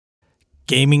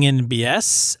Gaming and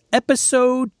BS,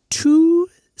 episode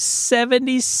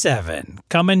 277,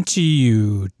 coming to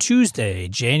you Tuesday,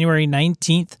 January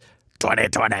 19th,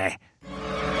 2020.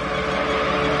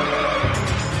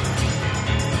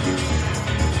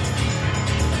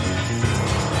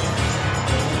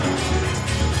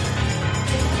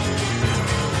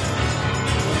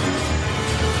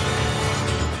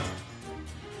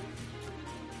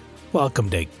 Welcome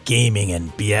to Gaming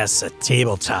and BS, a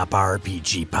tabletop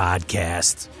RPG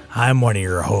podcast. I'm one of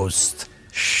your hosts,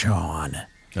 Sean.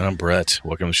 And I'm Brett.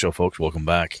 Welcome to the show, folks. Welcome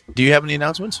back. Do you have any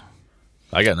announcements?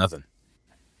 I got nothing.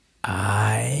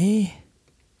 I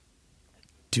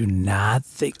do not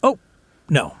think... Oh,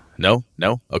 no. No?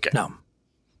 Okay. No.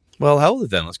 Well, hell with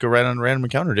it then. Let's go right on Random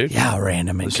Encounter, dude. Yeah,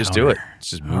 Random Encounter. Let's just do it.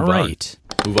 Let's just move on.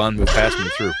 Move on, move past,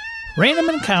 move through. Random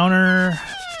Encounter...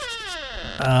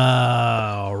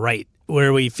 right,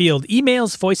 where we field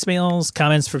emails, voicemails,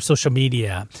 comments from social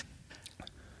media.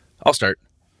 I'll start.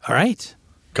 All right.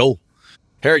 Cool.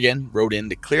 Harrigan wrote in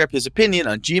to clear up his opinion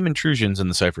on GM intrusions in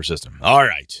the Cypher system. All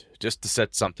right, just to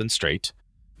set something straight.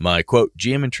 My, quote,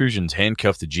 GM intrusions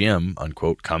handcuff the GM,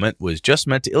 unquote, comment was just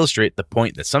meant to illustrate the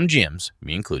point that some GMs,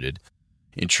 me included,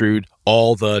 intrude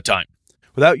all the time,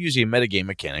 without using a metagame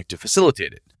mechanic to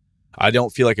facilitate it. I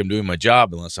don't feel like I'm doing my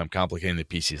job unless I'm complicating the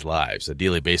PC's lives,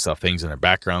 ideally based off things in their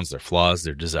backgrounds, their flaws,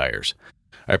 their desires.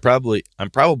 I'm probably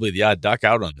the odd duck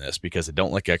out on this because I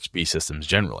don't like XP systems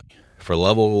generally. For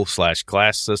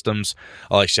level/class systems,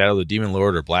 I like Shadow the Demon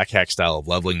Lord or Black Hack style of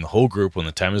leveling the whole group when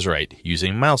the time is right,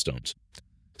 using milestones.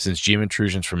 Since GM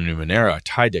intrusions from Numenera are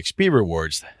tied to XP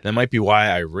rewards, that might be why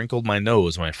I wrinkled my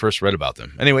nose when I first read about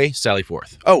them. Anyway, sally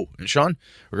forth. Oh, and Sean,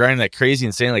 regarding that crazy,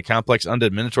 insanely complex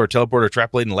undead Minotaur teleporter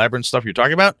trap blade and labyrinth stuff you're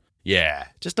talking about? Yeah,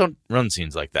 just don't run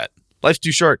scenes like that. Life's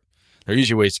too short. There are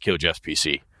usually ways to kill Jeff's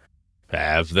PC.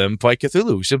 Have them fight Cthulhu,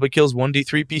 who simply kills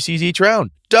 1d3 PCs each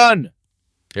round. Done!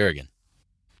 Harrigan.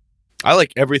 I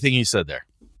like everything he said there.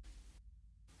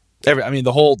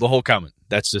 The whole comment.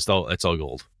 That's all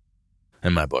gold.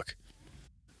 In my book.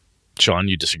 Sean,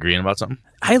 you disagreeing about something?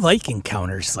 I like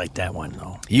encounters like that one,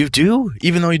 though. You do?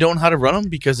 Even though you don't know how to run them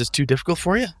because it's too difficult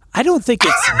for you? I don't think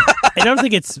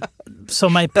it's... So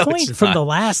my point from the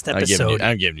last episode...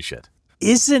 I'm giving you shit.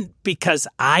 Isn't because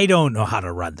I don't know how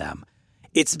to run them.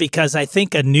 It's because I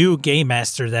think a new game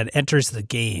master that enters the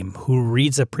game who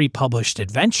reads a pre-published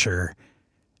adventure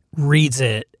reads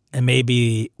it and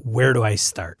maybe, where do I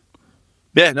start?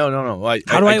 Yeah, no.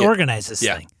 How do I organize this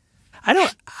thing?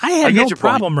 I have no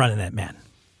problem running it, man.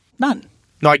 None.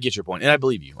 No, I get your point, and I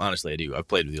believe you. Honestly, I do. I've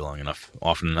played with you long enough,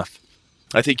 often enough.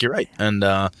 I think you're right, and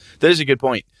that is a good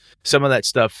point. Some of that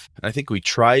stuff, I think we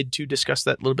tried to discuss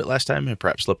that a little bit last time, and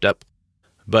perhaps slipped up.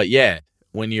 But yeah,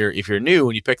 if you're new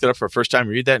and you pick that up for the first time,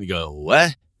 you read that and you go,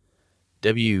 what?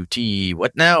 WT,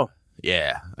 what now?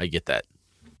 Yeah, I get that.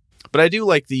 But I do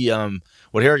like the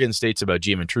what Harrigan states about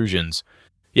GM intrusions.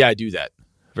 Yeah, I do that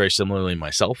very similarly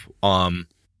myself.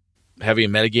 Having a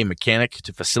metagame mechanic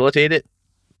to facilitate it,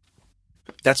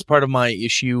 that's part of my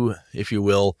issue, if you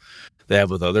will, that I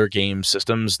have with other game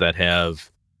systems that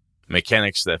have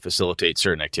mechanics that facilitate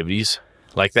certain activities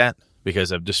like that,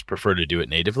 because I just prefer to do it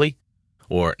natively,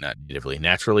 or not natively,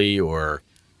 naturally, or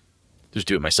just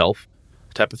do it myself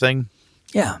type of thing.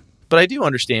 Yeah. But I do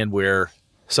understand where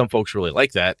some folks really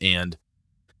like that, and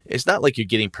it's not like you're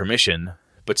getting permission,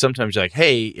 but sometimes you're like,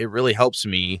 hey, it really helps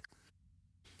me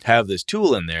have this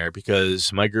tool in there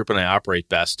because my group and I operate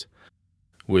best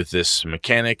with this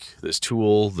mechanic, this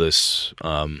tool, this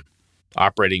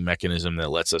operating mechanism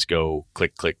that lets us go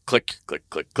click, click, click, click,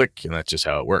 click, click, and that's just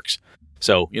how it works.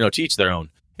 So, to each their own.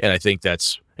 And I think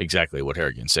that's exactly what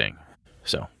Harrigan's saying.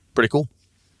 So, pretty cool.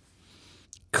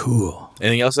 Cool.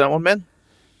 Anything else on that one, Ben?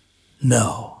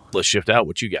 No. Let's shift out.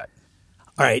 What you got?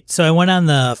 All right. So I went on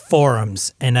the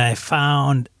forums and I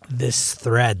found this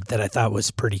thread that I thought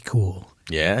was pretty cool.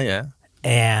 Yeah.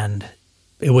 And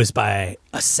it was by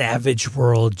a Savage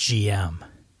World GM.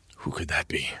 Who could that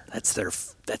be? That's their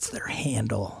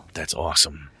handle. That's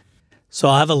awesome. So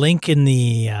I'll have a link in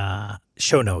the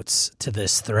show notes to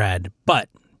this thread. But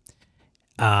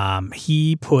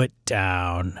he put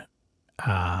down,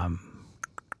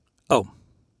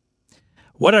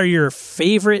 what are your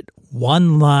favorite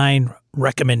one-line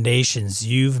recommendations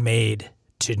you've made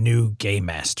to new game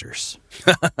masters?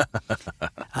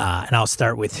 And I'll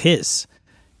start with his,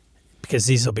 because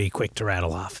these will be quick to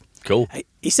rattle off. Cool.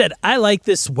 He said, I like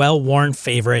this well-worn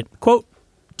favorite. Quote,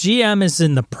 GM is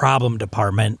in the problem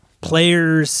department.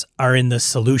 Players are in the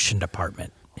solution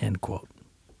department. End quote.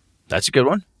 That's a good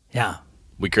one. Yeah.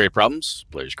 We create problems.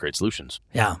 Players create solutions.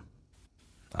 Yeah.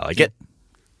 I like it.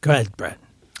 Go ahead, Brett.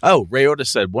 Oh, Ray Otis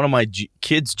said, one of my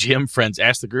kids' GM friends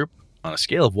asked the group, on a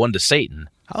scale of 1 to Satan,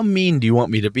 how mean do you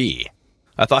want me to be?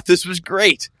 I thought this was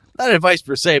great. Not advice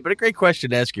per se, but a great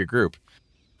question to ask your group.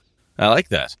 I like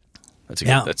that.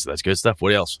 That's good stuff.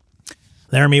 What else?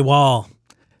 Laramie Wall.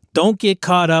 Don't get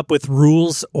caught up with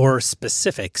rules or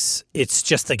specifics. It's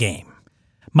just a game.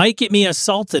 Might get me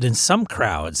assaulted in some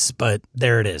crowds, but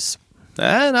there it is.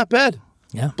 Not bad.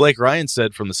 Yeah. Blake Ryan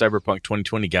said from the Cyberpunk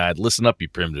 2020 guide, listen up, you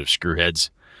primitive screwheads.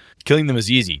 Killing them is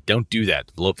easy. Don't do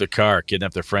that. Blow up their car,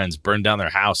 kidnap their friends, burn down their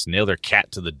house, nail their cat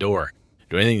to the door.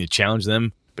 Do anything to challenge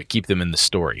them, but keep them in the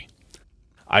story.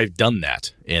 I've done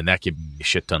that, and that can be a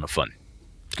shit ton of fun.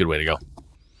 It's a good way to go.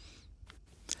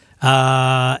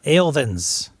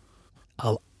 Alvins.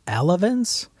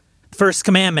 Alavins? First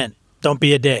commandment, don't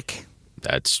be a dick.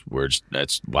 That's words.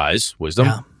 That's wise wisdom.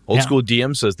 Yeah. Old school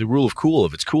DM says the rule of cool.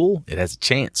 If it's cool, it has a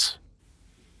chance.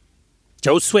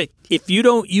 Joe Swick, if you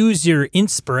don't use your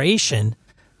inspiration,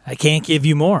 I can't give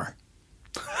you more.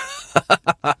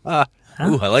 Ooh,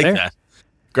 I like that.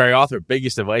 Gary Author,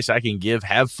 biggest advice I can give,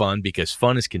 have fun because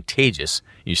fun is contagious.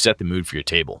 You set the mood for your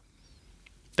table.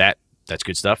 That's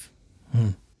good stuff.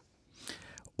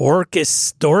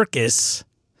 Orcus Dorcas,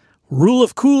 rule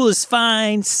of cool is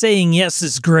fine. Saying yes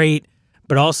is great,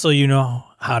 but also you know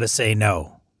how to say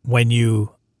no when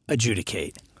you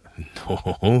adjudicate.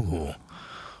 Oh.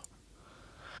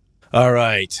 All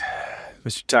right.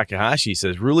 Mr. Takahashi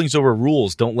says, rulings over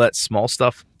rules. Don't let small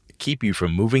stuff keep you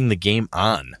from moving the game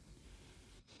on.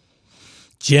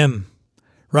 Jim,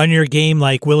 run your game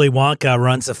like Willy Wonka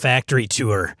runs a factory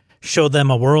tour. Show them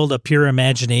a world of pure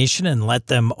imagination and let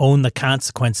them own the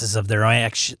consequences of their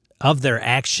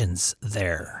actions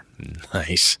there.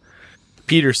 Nice.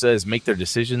 Peter says, make their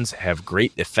decisions have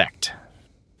great effect.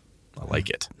 I like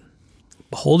it.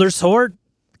 Beholder's Horde,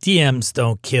 DMs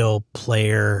don't kill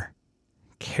player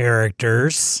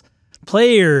characters.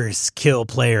 Players kill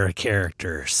player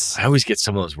characters. I always get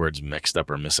some of those words mixed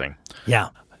up or missing. Yeah.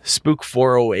 Spook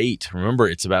 408. Remember,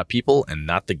 it's about people and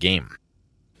not the game.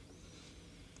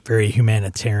 Very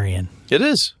humanitarian. It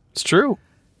is. It's true.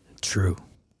 True.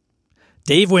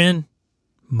 Dave Wynn,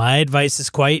 my best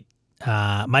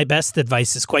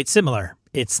advice is quite similar.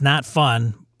 It's not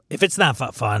fun. If it's not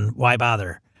fun, why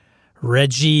bother?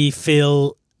 Reggie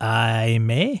Phil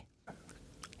Aimee?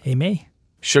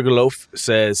 Sugarloaf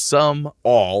says,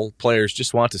 all players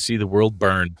just want to see the world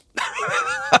burn.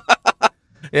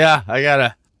 Yeah, I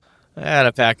got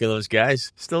a pack of those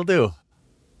guys. Still do.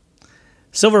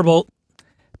 Silverbolt,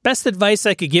 best advice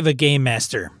I could give a game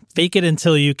master. Fake it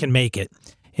until you can make it.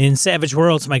 In Savage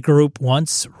Worlds, my group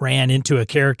once ran into a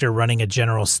character running a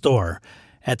general store.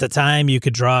 At the time, you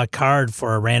could draw a card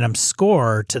for a random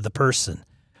score to the person.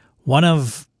 One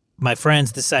of my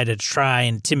friends decided to try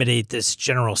and intimidate this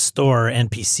general store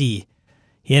NPC.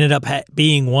 He ended up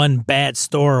being one bad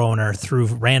store owner through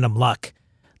random luck.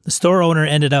 The store owner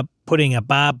ended up putting a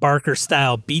Bob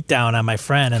Barker-style beatdown on my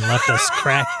friend and left us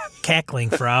cackling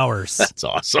for hours. That's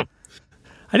awesome.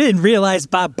 I didn't realize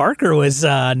Bob Barker was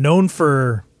known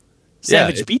for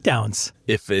savage beatdowns.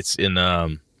 If it's in,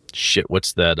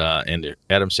 what's that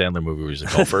Adam Sandler movie where he's a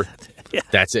golfer? Yeah.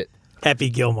 That's it.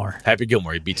 Happy Gilmore. Happy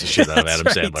Gilmore. He beats the shit out of Adam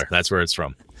Sandler. That's where it's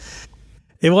from.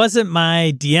 It wasn't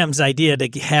my DM's idea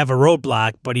to have a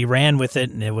roadblock, but he ran with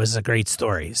it, and it was a great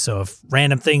story. So if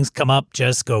random things come up,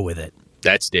 just go with it.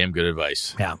 That's damn good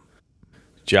advice. Yeah.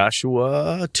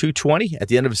 Joshua 220. At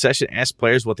the end of a session, ask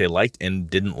players what they liked and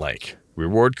didn't like.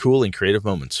 Reward cool and creative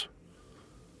moments.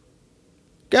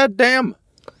 God damn.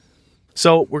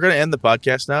 So we're going to end the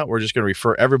podcast now. We're just going to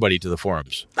refer everybody to the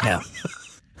forums. Yeah.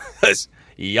 Because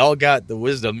y'all got the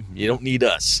wisdom. You don't need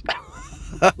us.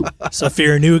 So if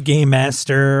you're a new game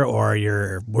master or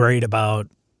you're worried about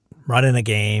running a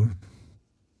game,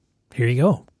 here you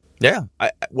go. Yeah.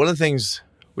 One of the things,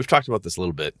 we've talked about this a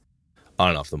little bit on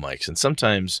and off the mics, and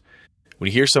sometimes when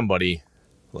you hear somebody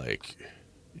like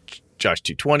Josh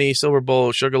 220,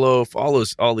 Silverbolt, Sugarloaf,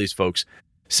 all these folks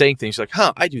saying things like,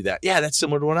 I do that. Yeah, that's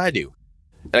similar to what I do.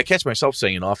 And I catch myself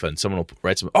saying it often. Someone will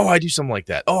write something, I do something like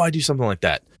that. I do something like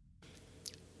that.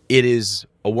 It is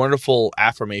a wonderful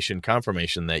affirmation,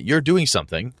 confirmation that you're doing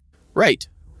something right.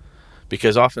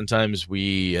 Because oftentimes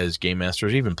we, as game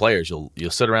masters, even players, you'll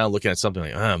sit around looking at something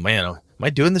like, oh man, am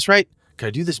I doing this right? Can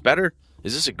I do this better?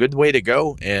 Is this a good way to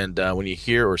go? And when you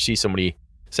hear or see somebody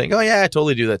saying, oh yeah, I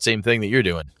totally do that same thing that you're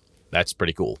doing, that's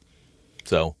pretty cool.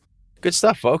 So good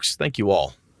stuff, folks. Thank you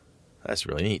all. That's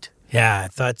really neat. Yeah, I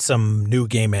thought some new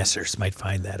game masters might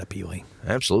find that appealing.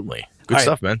 Absolutely. Good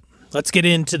stuff, man. Let's get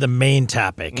into the main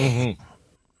topic. Mm-hmm.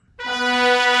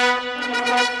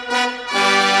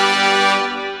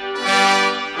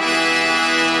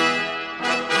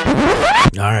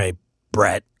 All right,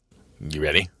 Brett. You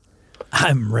ready?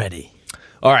 I'm ready.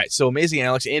 All right, so Amazing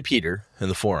Alex and Peter in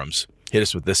the forums hit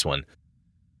us with this one.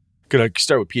 Gonna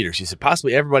start with Peter. She said,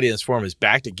 possibly everybody in this forum is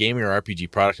backed a gaming or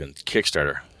RPG product on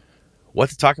Kickstarter. What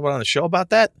to talk about on the show about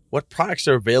that? What products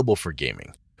are available for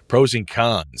gaming? Pros and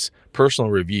cons,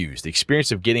 personal reviews, the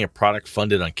experience of getting a product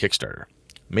funded on Kickstarter.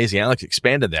 Amazing Alex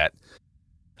expanded that.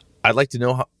 I'd like to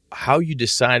know how you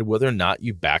decide whether or not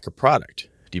you back a product.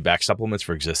 Do you back supplements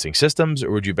for existing systems,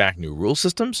 or would you back new rule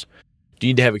systems? Do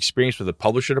you need to have experience with a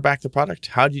publisher to back the product?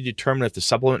 How do you determine if the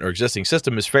supplement or existing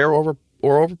system is fair or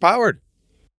overpowered?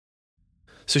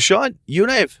 So, Sean, you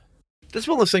and I have, this is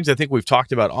one of those things I think we've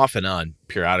talked about off and on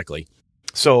periodically.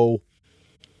 So,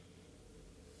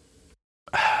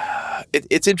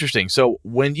 it's interesting. So,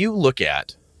 when you look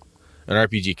at an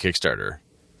RPG Kickstarter,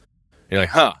 you're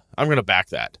like, I'm going to back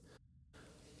that.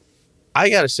 I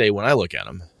got to say, when I look at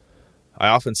them, I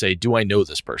often say, do I know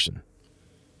this person?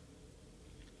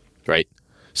 Right?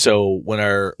 So, when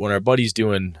our buddy's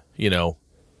doing,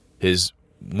 his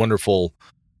wonderful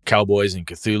Cowboys and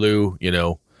Cthulhu,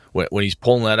 when he's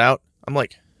pulling that out, I'm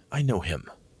like, I know him.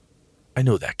 I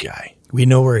know that guy. We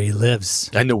know where he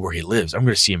lives. I know where he lives. I'm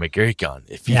going to see him at GaryCon.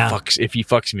 If he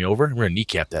fucks me over, I'm going to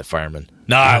kneecap that fireman.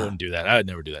 No, I wouldn't do that. I would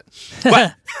never do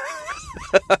that.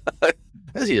 But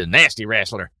he's a nasty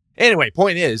wrestler. Anyway,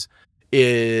 point is,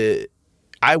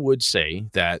 I would say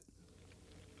that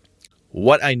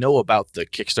what I know about the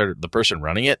Kickstarter, the person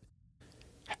running it,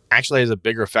 actually has a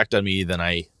bigger effect on me than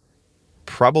I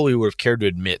probably would have cared to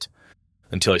admit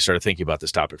until I started thinking about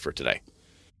this topic for today.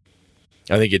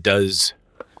 I think it does.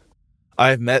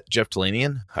 I've met Jeff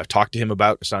Talanian. I've talked to him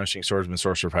about Astonishing Swordsman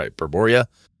Sorcerer of Hyperborea.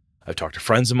 I've talked to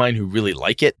friends of mine who really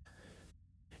like it.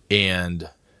 And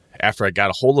after I got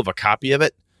a hold of a copy of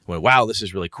it, I went, wow, this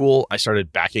is really cool. I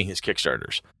started backing his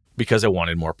Kickstarters because I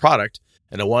wanted more product.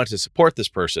 And I wanted to support this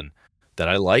person that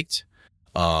I liked,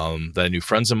 that I knew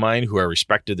friends of mine who I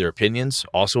respected their opinions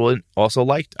also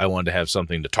liked. I wanted to have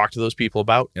something to talk to those people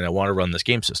about, and I want to run this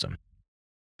game system.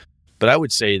 But I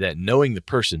would say that knowing the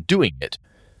person doing it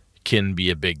can be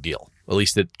a big deal. At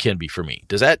least it can be for me.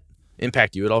 Does that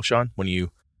impact you at all, Sean? When you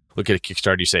look at a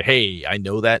Kickstarter, you say, hey, I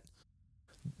know that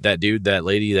dude, that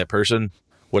lady, that person.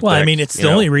 Well, I mean, it's the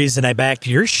only reason I backed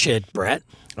your shit, Brett.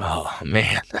 Oh,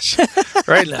 man.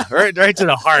 right to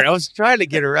the heart. I was trying to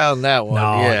get around that one.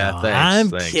 No,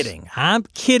 thanks. I'm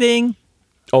kidding.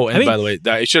 Oh, and by the way,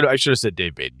 I should have said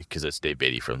Dave Beatty, because it's Dave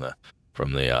Beatty from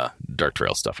the Dark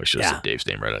Trail stuff. I should have said Dave's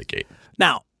name right out of the gate.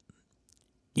 Now,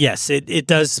 yes, it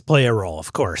does play a role,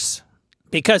 of course,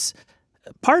 because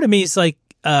part of me is like,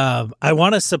 I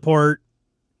want to support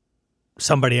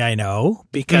somebody I know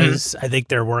because I think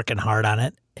they're working hard on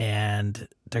it and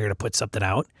they're going to put something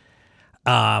out.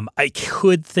 I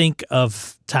could think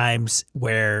of times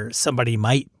where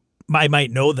I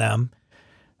might know them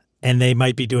and they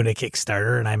might be doing a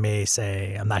Kickstarter, and I may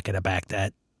say, I'm not going to back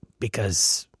that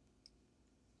because,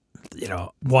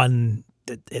 one,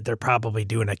 they're probably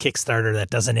doing a Kickstarter that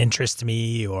doesn't interest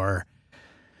me, or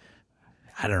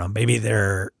I don't know,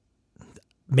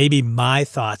 maybe my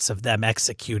thoughts of them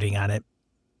executing on it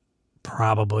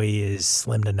probably is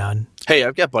slim to none. Hey,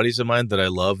 I've got buddies of mine that I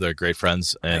love. They're great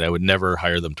friends, and I would never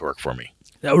hire them to work for me.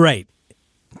 Oh, right.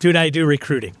 Dude, I do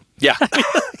recruiting. Yeah.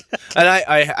 And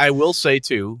I will say,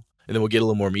 too, and then we'll get a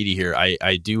little more meaty here,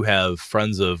 I do have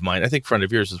friends of mine, I think friend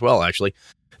of yours as well, actually,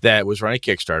 that was running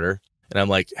Kickstarter, and I'm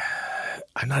like,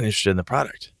 I'm not interested in the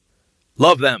product.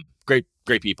 Love them. Great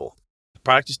people. The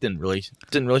product just didn't really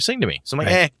sing to me. So I'm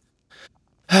like,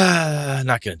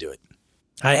 not going to do it.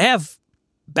 I have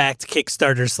backed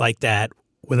Kickstarters like that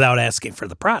without asking for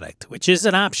the product, which is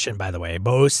an option, by the way.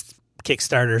 Most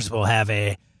Kickstarters will have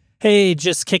hey,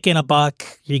 just kick in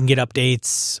 $1. You can get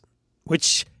updates,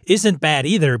 which isn't bad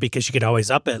either, because you could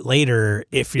always up it later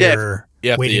if you're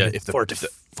waiting for it to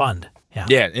fund. Yeah.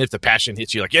 Yeah. And if the passion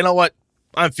hits you, like, you know what?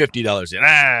 I'm $50 in,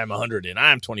 I'm $100 in,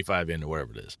 I'm $25 in, or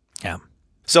whatever it is. Yeah.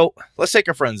 So let's take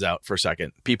our friends out for a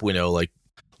second. People we know, like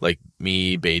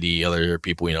me, Beatty, other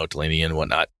people we know, Delaney and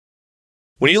whatnot.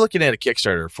 When you're looking at a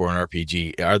Kickstarter for an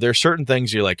RPG, are there certain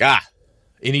things you're like,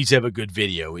 it needs to have a good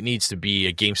video. It needs to be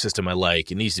a game system I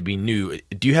like. It needs to be new.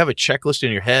 Do you have a checklist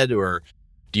in your head, or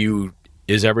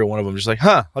is every one of them just like,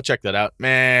 I'll check that out?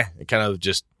 Meh. Kind of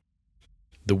just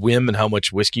the whim and how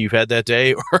much whiskey you've had that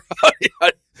day? Or you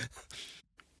know what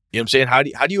I'm saying? How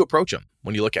do you approach them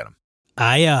when you look at them?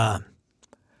 I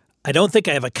don't think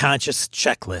I have a conscious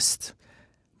checklist,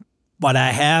 but I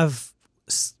have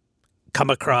come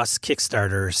across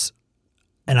Kickstarters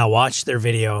and I'll watch their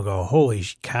video and go, holy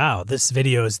cow, this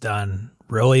video is done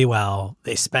really well.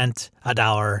 They spent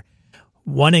 $1.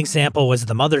 One example was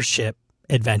the Mothership,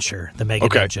 Adventure, the Mega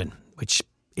Dungeon, which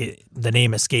the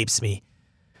name escapes me.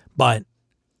 But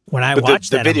when I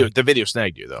watched that, the video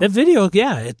snagged you though. The video,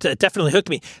 yeah, it definitely hooked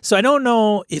me. So I don't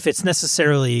know if it's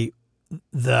necessarily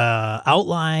the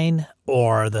outline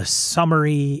or the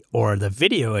summary or the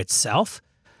video itself,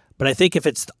 but I think if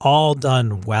it's all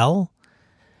done well,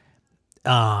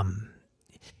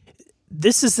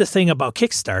 this is the thing about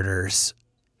Kickstarters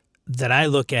that I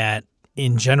look at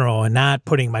in general, and not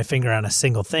putting my finger on a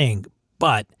single thing,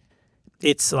 but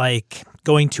it's like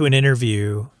going to an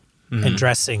interview and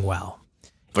dressing well.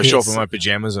 If I show up in my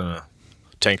pajamas and a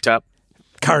tank top,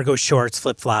 cargo shorts,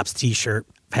 flip-flops, t-shirt,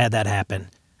 had that happen.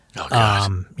 Oh,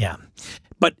 God. Yeah.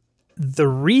 But the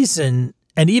reason,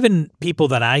 and even people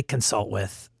that I consult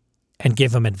with and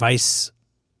give them advice,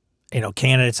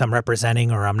 candidates I'm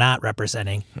representing or I'm not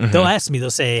representing, they'll ask me, they'll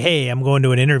say, hey, I'm going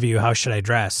to an interview. How should I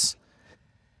dress?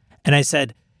 And I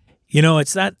said,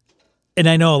 it's not, and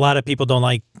I know a lot of people don't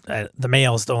like, the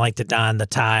males don't like to don the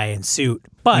tie and suit,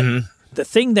 but the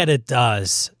thing that it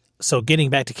does, so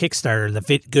getting back to Kickstarter,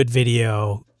 the good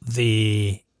video,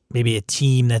 maybe a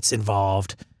team that's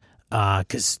involved,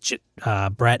 because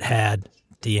Brett had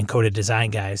the Encoded Design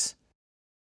guys.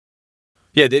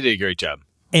 Yeah, they did a great job.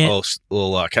 And, a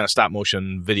little kind of stop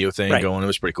motion video thing going. It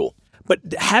was pretty cool. But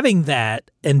having that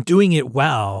and doing it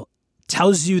well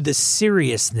tells you the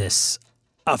seriousness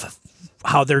of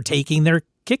how they're taking their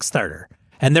Kickstarter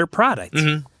and their product.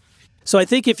 So I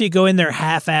think if you go in there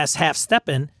half-ass,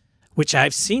 half-stepping, which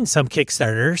I've seen some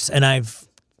Kickstarters and I've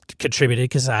contributed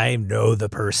because I know the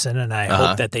person and I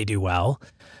hope that they do well,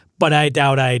 but I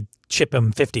doubt I'd chip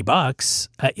them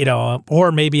 $50,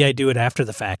 or maybe I do it after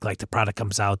the fact, like the product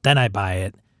comes out, then I buy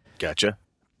it. Gotcha.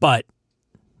 But,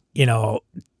 I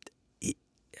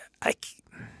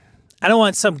don't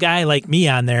want some guy like me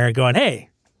on there going, hey,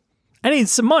 I need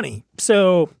some money.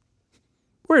 So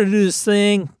we're going to do this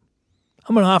thing.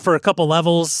 I'm going to offer a couple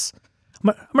levels.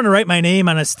 I'm going to write my name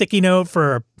on a sticky note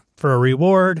for a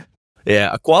reward.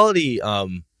 Yeah, a quality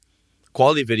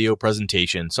video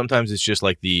presentation. Sometimes it's just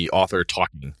like the author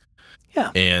talking. Yeah.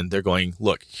 And they're going,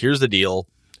 look, here's the deal.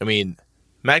 I mean,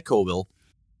 Matt Colville,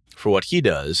 for what he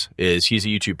does, is he's a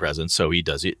YouTube presence, so he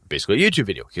does it basically a YouTube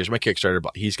video. Here's my Kickstarter.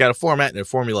 He's got a format and a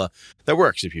formula that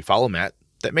works. If you follow Matt,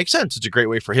 that makes sense. It's a great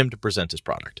way for him to present his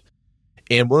product.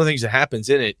 And one of the things that happens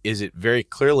in it is it very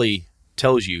clearly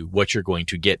tells you what you're going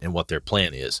to get and what their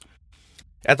plan is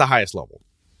at the highest level.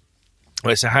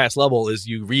 When I say highest level is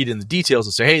you read in the details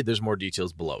and say, hey, there's more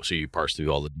details below. So you parse through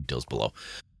all the details below.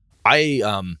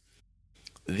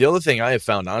 The other thing I have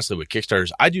found, honestly, with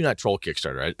Kickstarters, I do not troll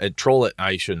Kickstarter. I troll it.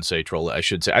 I shouldn't say troll it. I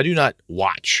should say I do not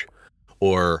watch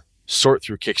or sort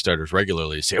through Kickstarters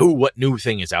regularly to say, oh, what new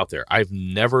thing is out there? I've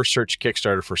never searched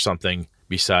Kickstarter for something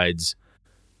besides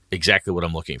exactly what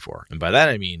I'm looking for. And by that,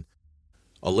 I mean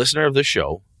a listener of this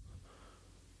show,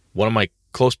 one of my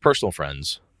close personal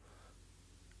friends,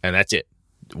 and that's it.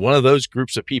 One of those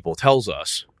groups of people tells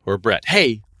us, or Brett,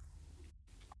 hey,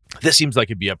 this seems like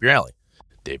it'd be up your alley.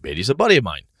 Dave Beatty's a buddy of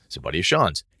mine. It's a buddy of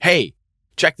Sean's. Hey,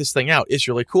 check this thing out. It's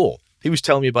really cool. He was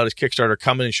telling me about his Kickstarter,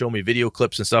 coming and showing me video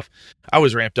clips and stuff. I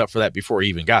was ramped up for that before he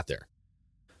even got there.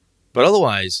 But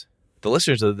otherwise, the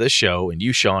listeners of this show and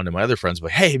you, Sean, and my other friends,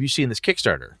 but hey, have you seen this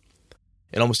Kickstarter?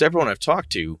 And almost everyone I've talked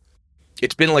to,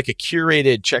 it's been like a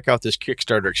curated, check out this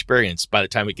Kickstarter experience by the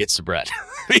time it gets to Brett.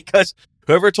 Because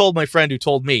whoever told my friend who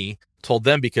told me, told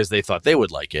them because they thought they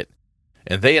would like it.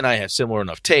 And they and I have similar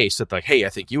enough tastes that like, hey, I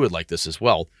think you would like this as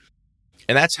well.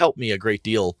 And that's helped me a great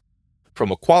deal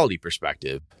from a quality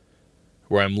perspective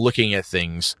where I'm looking at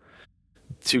things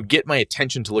to get my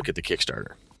attention to look at the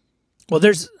Kickstarter. Well,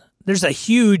 there's a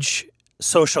huge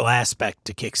social aspect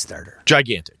to Kickstarter.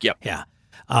 Gigantic, yep. Yeah.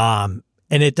 And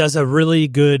it does a really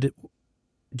good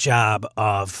job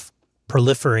of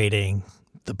proliferating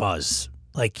the buzz.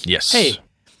 Like, yes. Hey,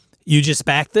 you just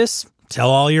backed this? Tell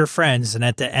all your friends. And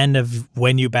at the end of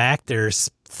when you back,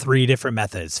 there's 3 different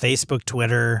methods. Facebook,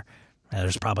 Twitter.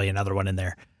 There's probably another one in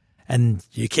there. And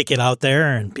you kick it out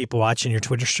there and people watching your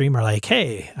Twitter stream are like,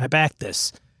 hey, I backed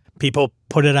this. People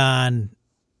put it on.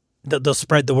 They'll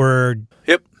spread the word.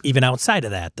 Yep. Even outside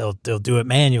of that. They'll do it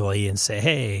manually and say,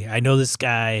 hey, I know this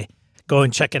guy. Go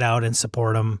and check it out and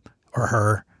support him or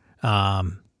her.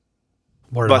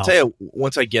 But I'll tell you,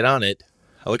 once I get on it,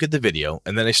 I look at the video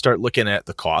and then I start looking at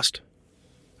the cost.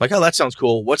 Like, oh, that sounds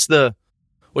cool. What's the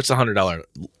 $100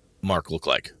 mark look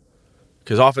like?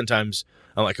 Because oftentimes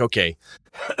I'm like, okay,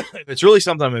 if it's really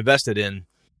something I'm invested in,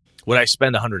 would I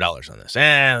spend $100 on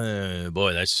this?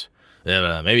 Boy, that's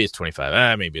maybe it's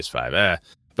 25. Maybe it's 5.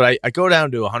 But I go down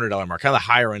to $100 mark, kind of the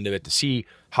higher end of it, to see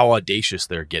how audacious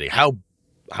they're getting.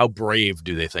 How brave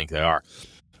do they think they are?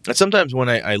 And sometimes when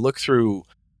I look through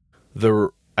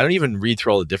I don't even read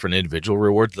through all the different individual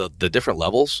rewards, the different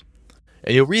levels.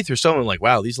 And you'll read through some and like,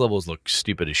 wow, these levels look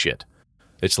stupid as shit.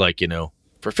 It's like,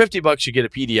 for $50 you get a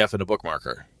PDF and a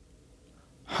bookmarker.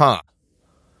 Huh.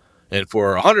 And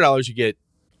for $100 you get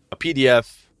a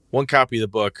PDF, 1 copy of the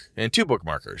book, and 2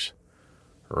 bookmarkers.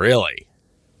 Really?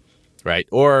 Right?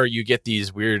 Or you get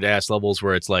these weird ass levels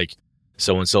where it's like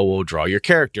so-and-so will draw your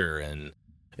character and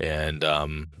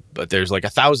but there's like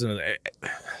 1,000.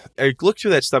 I look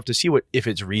through that stuff to see if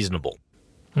it's reasonable.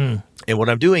 And what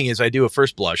I'm doing is I do a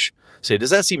first blush, say, does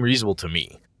that seem reasonable to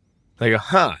me? I go,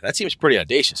 that seems pretty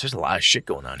audacious. There's a lot of shit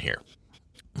going on here.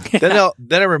 Then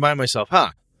I remind myself,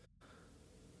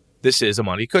 this is a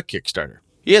Monty Cook Kickstarter.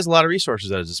 He has a lot of resources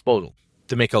at his disposal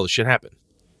to make all this shit happen.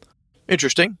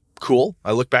 Interesting. Cool.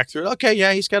 I look back through it. Okay,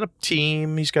 yeah, he's got a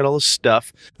team. He's got all this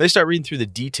stuff. They start reading through the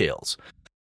details.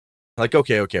 Like,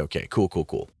 okay.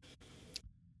 Cool.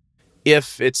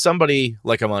 If it's somebody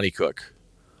like a Monty Cook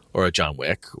or a John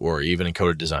Wick or even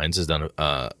Encoded Designs has done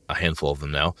a handful of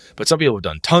them now, but some people have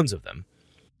done tons of them.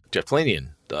 Jeff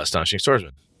Talanian, The Astonishing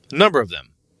Swordsman, a number of them.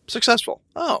 Successful.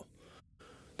 Oh.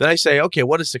 Then I say, okay,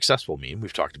 what does successful mean?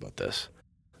 We've talked about this.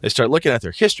 They start looking at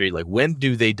their history, like when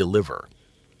do they deliver?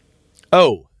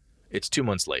 Oh, it's 2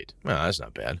 months late. Well, that's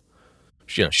not bad.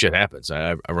 Shit happens.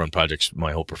 I run projects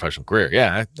my whole professional career.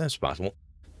 Yeah, that's possible.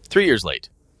 3 years late.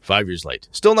 5 years late.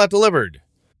 Still not delivered.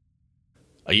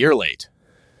 A year late.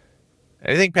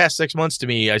 Anything past 6 months to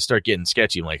me, I start getting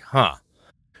sketchy. I'm like,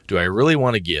 do I really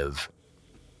want to give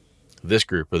this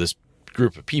group or this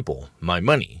group of people my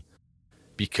money?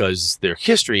 Because their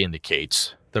history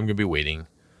indicates that I'm going to be waiting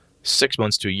 6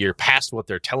 months to a year past what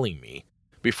they're telling me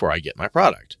before I get my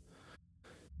product.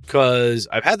 Because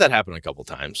I've had that happen a couple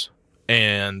times.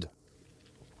 And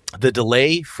the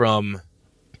delay from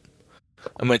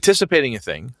I'm anticipating a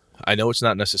thing. I know it's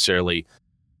not necessarily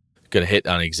going to hit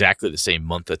on exactly the same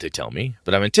month that they tell me,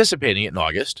 but I'm anticipating it in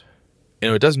August.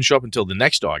 And if it doesn't show up until the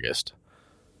next August,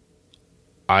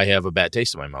 I have a bad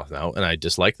taste in my mouth now, and I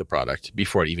dislike the product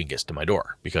before it even gets to my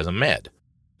door because I'm mad.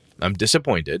 I'm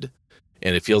disappointed,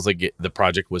 and it feels like the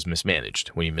project was mismanaged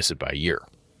when you miss it by a year.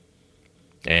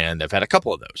 And I've had a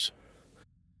couple of those.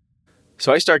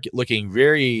 So I start looking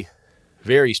very,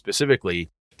 very specifically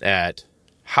at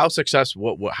how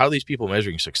these people are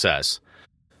measuring success,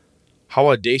 how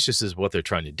audacious is what they're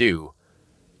trying to do,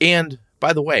 and,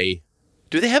 by the way,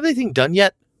 do they have anything done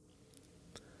yet?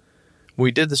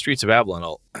 We did the Streets of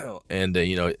Avalon, and one of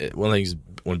the things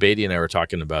when Beatty and I were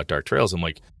talking about Dark Trails, I'm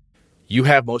like, you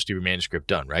have most of your manuscript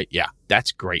done, right? Yeah,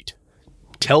 that's great.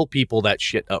 Tell people that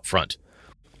shit up front.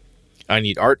 I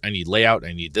need art, I need layout,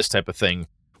 I need this type of thing.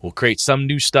 We'll create some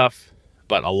new stuff,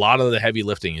 but a lot of the heavy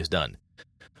lifting is done.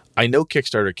 I know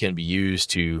Kickstarter can be used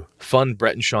to fund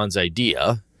Brett and Sean's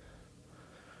idea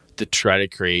to try to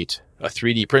create a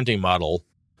 3D printing model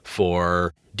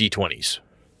for D20s.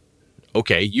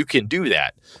 Okay, you can do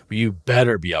that, but you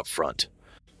better be upfront.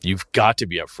 You've got to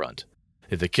be upfront.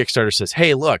 If the Kickstarter says,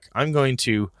 hey, look, I'm going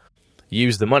to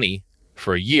use the money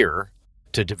for a year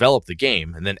to develop the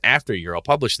game, and then after a year, I'll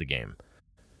publish the game.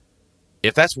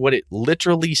 If that's what it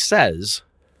literally says,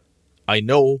 I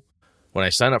know when I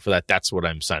sign up for that, that's what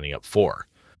I'm signing up for.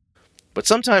 But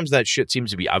sometimes that shit seems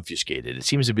to be obfuscated. It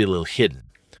seems to be a little hidden.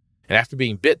 And after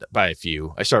being bit by a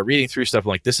few, I start reading through stuff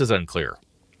like, this is unclear.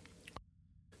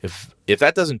 If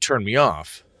that doesn't turn me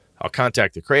off, I'll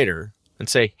contact the creator and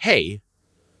say, hey,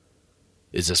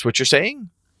 is this what you're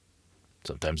saying?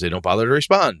 Sometimes they don't bother to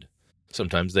respond.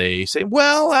 Sometimes they say,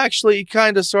 well, actually,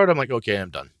 kind of, sort of. I'm like, okay, I'm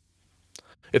done.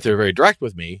 If they're very direct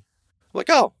with me, I'm like,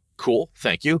 oh, cool,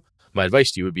 thank you. My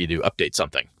advice to you would be to update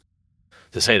something.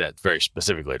 To say that very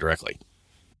specifically, directly.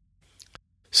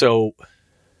 So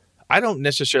I don't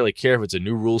necessarily care if it's a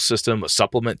new rule system, a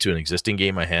supplement to an existing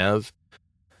game I have.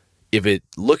 If it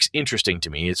looks interesting to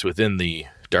me, it's within the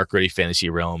dark ready fantasy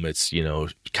realm. It's,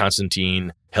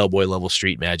 Constantine, Hellboy level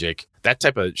street magic, that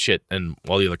type of shit. And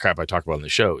all the other crap I talk about on the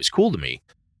show is cool to me.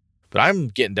 But I'm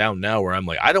getting down now where I'm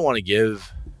like, I don't want to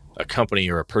give a company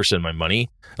or a person my money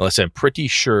unless I'm pretty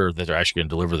sure that they're actually going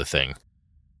to deliver the thing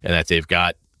and that they've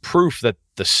got proof that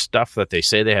the stuff that they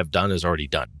say they have done is already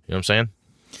done. You know what I'm saying?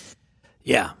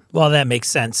 Yeah. Well, that makes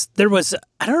sense. There was,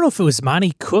 I don't know if it was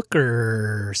Monty Cook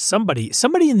or somebody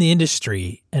in the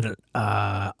industry, and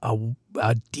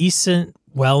a decent,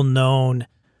 well-known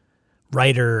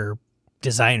writer,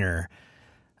 designer.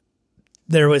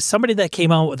 There was somebody that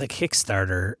came out with a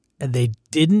Kickstarter, and they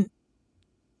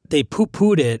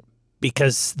poo-pooed it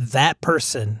because that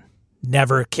person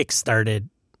never kickstarted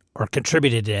or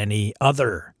contributed to any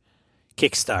other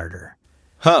Kickstarter.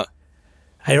 Huh.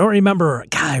 I don't remember.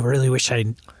 God, I really wish I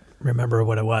remember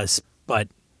what it was, but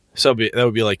So that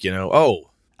would be like,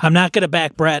 I'm not going to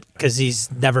back Brett because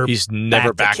he's never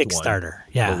backed a Kickstarter. one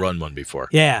Yeah, or run one before.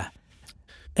 Yeah,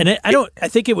 and I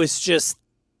think it was just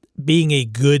being a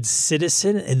good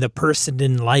citizen, and the person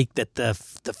didn't like that the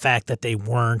fact that they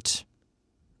weren't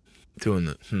doing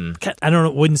the. I don't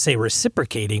know. Wouldn't say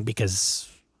reciprocating because.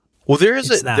 Well, there is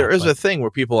a thing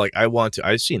where people like,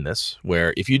 I've seen this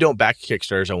where if you don't back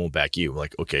Kickstarters, I won't back you.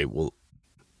 Like, okay, well,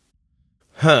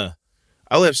 I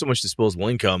only have so much disposable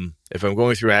income. If I'm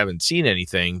going through, I haven't seen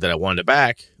anything that I wanted to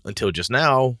back until just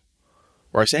now,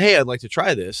 or I say, hey, I'd like to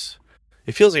try this.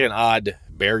 It feels like an odd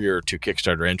barrier to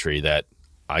Kickstarter entry that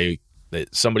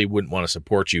somebody wouldn't want to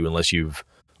support you unless you've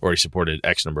already supported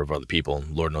X number of other people.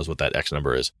 Lord knows what that X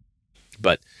number is.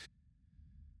 But,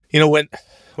 when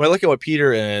I look at what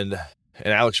Peter and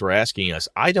Alex were asking us,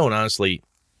 I'm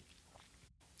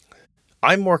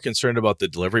more concerned about the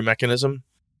delivery mechanism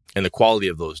and the quality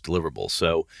of those deliverables.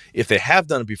 So if they have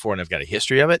done it before and I've got a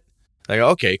history of it, I go,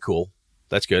 okay, cool.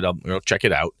 That's good. I'll check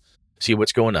it out, see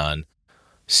what's going on,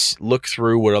 look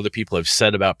through what other people have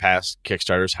said about past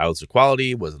Kickstarters. How's the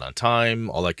quality? Was it on time?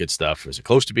 All that good stuff. Was it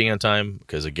close to being on time?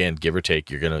 Because again, give or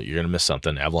take, you're gonna miss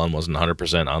something. Avalon wasn't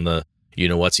 100% on the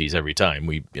whatsies every time.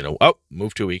 We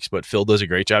move 2 weeks, but Phil does a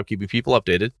great job keeping people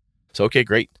updated. So okay,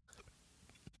 great.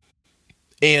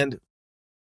 And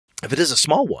if it is a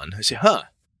small one, I say,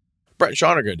 Brett and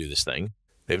Sean are going to do this thing.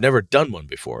 They've never done one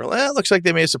before. Well, it looks like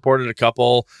they may have supported a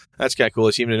couple. That's kind of cool.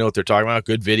 They seem to know what they're talking about.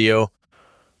 Good video.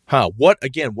 What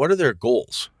are their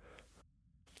goals?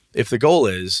 If the goal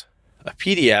is a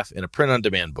PDF and a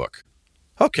print-on-demand book,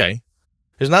 okay.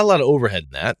 There's not a lot of overhead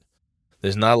in that.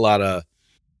 There's not a lot of,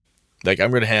 I'm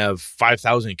going to have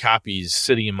 5,000 copies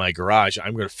sitting in my garage.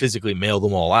 I'm going to physically mail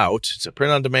them all out. It's a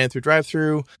print-on-demand through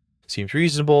drive-through. Seems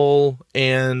reasonable,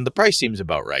 and the price seems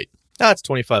about right. It's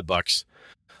 $25.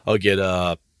 I'll get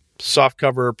a soft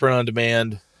cover, print on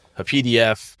demand, a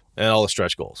PDF, and all the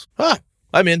stretch goals.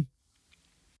 I'm in.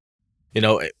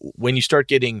 When you start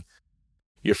getting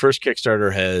your first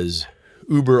Kickstarter has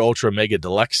uber ultra mega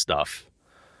deluxe stuff,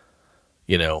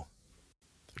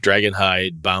 dragon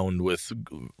hide bound with,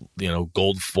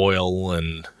 gold foil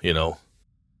and,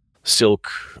 silk,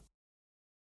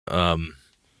 I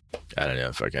don't know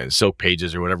if I can, silk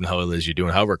pages or whatever the hell it is you're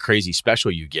doing, however crazy special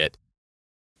you get.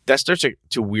 That starts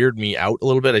to weird me out a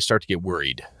little bit. I start to get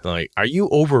worried. Like, are you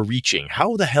overreaching?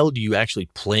 How the hell do you actually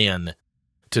plan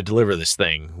to deliver this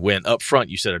thing when up front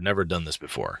you said, I've never done this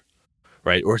before,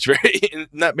 right? Or it's very,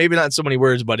 maybe not in so many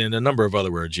words, but in a number of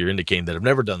other words, you're indicating that I've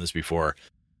never done this before.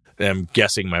 And I'm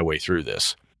guessing my way through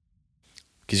this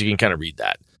because you can kind of read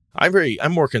that.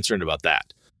 I'm more concerned about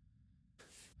that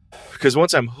because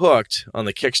once I'm hooked on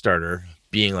the Kickstarter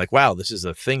being like, wow, this is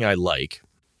a thing I like.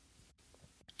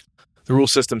 The rule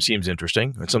system seems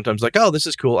interesting. And sometimes like, oh, this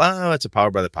is cool. Oh, it's a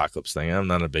Powered by the Apocalypse thing. I'm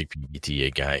not a big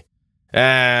PBTA guy.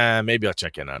 Maybe I'll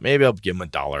check it out. Maybe I'll give them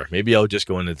 $1. Maybe I'll just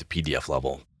go into the PDF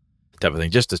level type of thing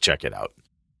just to check it out,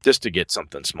 just to get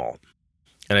something small.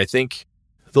 And I think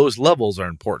those levels are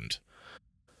important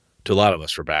to a lot of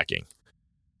us for backing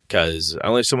because I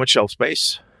only have so much shelf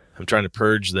space. I'm trying to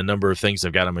purge the number of things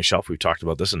I've got on my shelf. We've talked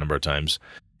about this a number of times.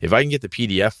 If I can get the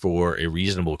PDF for a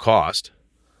reasonable cost,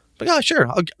 like, oh, sure,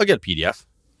 I'll get a PDF.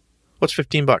 What's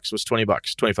 $15? What's $20?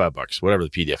 $25? Whatever the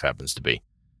PDF happens to be,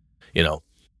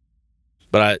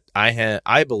 But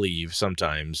I believe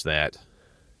sometimes that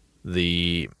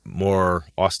the more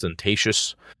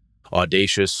ostentatious,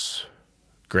 audacious,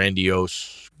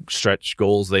 grandiose stretch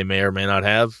goals they may or may not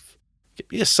have could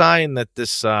be a sign that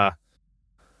that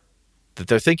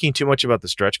they're thinking too much about the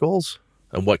stretch goals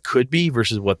and what could be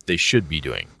versus what they should be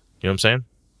doing. You know what I'm saying?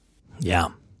 Yeah.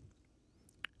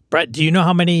 Brett, do you know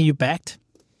how many you backed?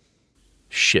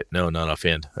 Shit, no, not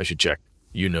offhand. I should check.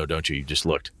 You know, don't you? You just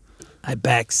looked. I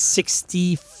backed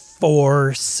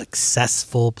 64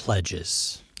 successful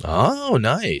pledges. Oh,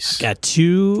 nice. Got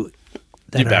 2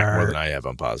 that you backed more than I have,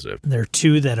 I'm positive. There are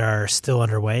 2 that are still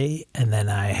underway, and then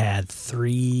I had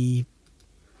 3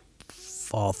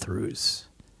 fall throughs.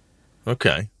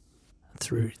 Okay.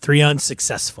 3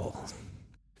 unsuccessful.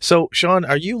 So, Sean,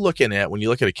 are you looking at, when you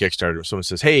look at a Kickstarter, someone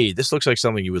says, hey, this looks like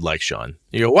something you would like, Sean.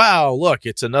 You go, wow, look,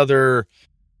 it's another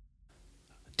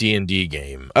D&D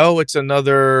game. Oh, it's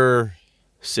another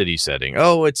city setting.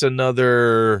 Oh, it's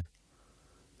another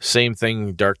same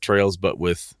thing, Dark Trails, but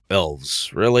with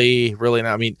elves. Really? Really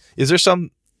not? I mean,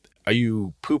 are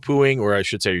you poo-pooing, or I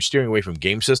should say, are you steering away from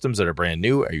game systems that are brand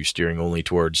new? Are you steering only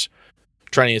towards,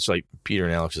 trying to answer like Peter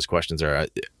and Alex's questions are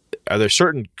there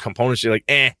certain components you're like,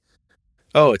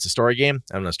 Oh, it's a story game?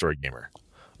 I'm not a story gamer.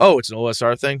 Oh, it's an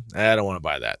OSR thing? I don't want to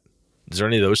buy that. Is there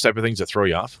any of those type of things that throw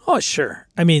you off? Oh, sure.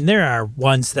 I mean, there are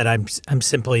ones that I'm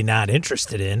simply not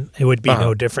interested in. It would be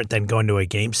no different than going to a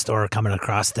game store, coming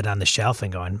across it on the shelf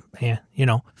and going, yeah,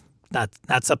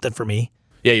 not something for me.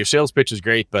 Yeah, your sales pitch is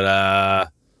great, but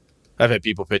I've had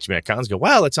people pitch me at cons go,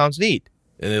 wow, that sounds neat.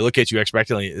 And they look at you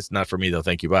expectantly. It's not for me, though.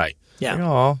 Thank you. Bye.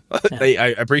 Yeah. Like, I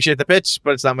appreciate the pitch,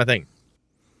 but it's not my thing.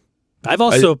 I've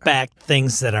also backed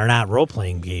things that are not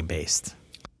role-playing game-based.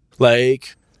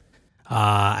 Like?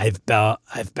 I've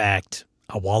backed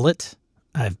a wallet.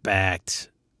 I've backed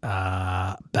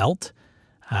a belt.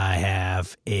 I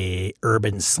have a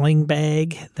urban sling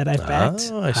bag that I've backed.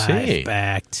 Oh, I see. I've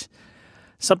backed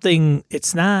something.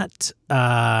 It's not.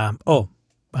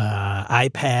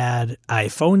 iPad,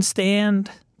 iPhone stand.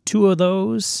 2 of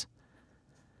those.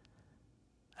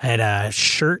 I had a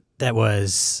shirt that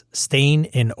was stain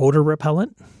and odor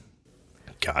repellent.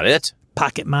 Got it.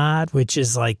 Pocket Mod, which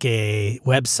is like a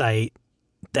website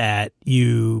that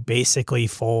you basically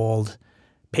fold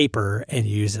paper and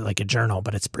use it like a journal,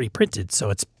 but it's pre-printed. So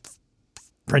it's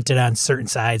printed on certain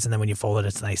sides, and then when you fold it,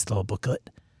 it's a nice little booklet.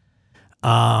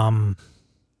 An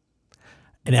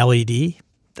LED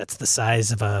that's the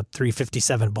size of a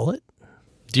 .357 bullet.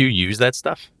 Do you use that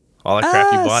stuff? All that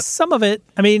crap you bought? Some of it.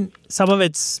 I mean, some of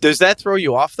it's... Does that throw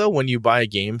you off, though, when you buy a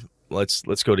game? Let's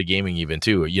go to gaming even,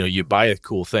 too. You buy a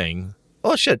cool thing.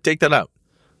 Oh, shit, take that out.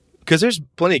 Because there's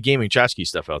plenty of gaming tchotchke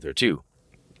stuff out there, too.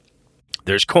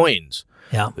 There's coins.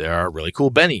 Yeah. There are really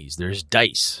cool bennies. There's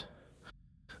dice.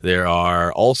 There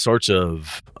are all sorts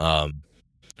of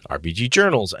RPG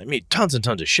journals. I mean, tons and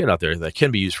tons of shit out there that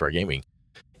can be used for gaming.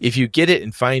 If you get it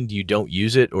and find you don't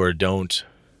use it or don't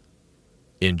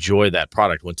enjoy that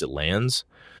product once it lands,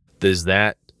 does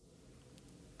that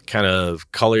kind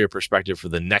of color your perspective for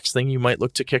the next thing you might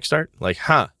look to kickstart? Like,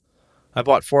 I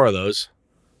bought 4 of those.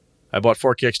 I bought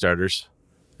 4 Kickstarters,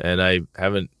 and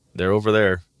they're over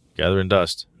there gathering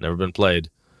dust. Never been played.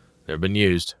 Never been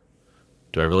used.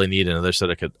 Do I really need another set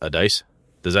of dice?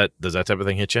 Does that type of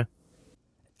thing hit you?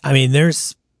 I mean,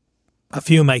 there's a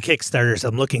few of my Kickstarters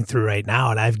I'm looking through right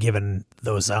now, and I've given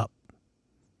those up.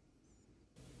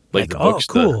 Like the books,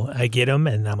 cool. I get them,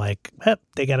 and I'm like,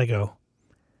 they got to go.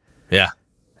 Yeah.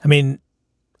 I mean,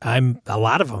 I'm a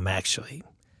lot of them, actually.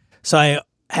 So I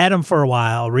had them for a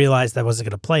while, realized I wasn't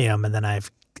going to play them, and then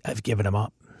I've given them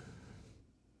up.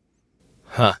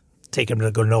 Huh. Take them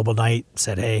to go Noble Knight,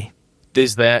 said, hey.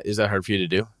 Is that hard for you to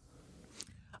do?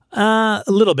 A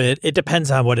little bit. It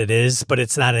depends on what it is, but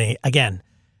it's not any. Again,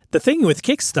 the thing with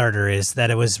Kickstarter is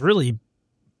that it was really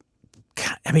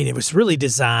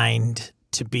designed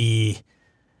to be,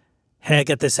 hey, I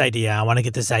got this idea. I want to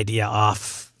get this idea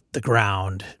off the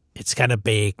ground. It's kind of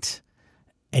baked,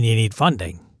 and you need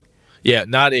funding. Yeah,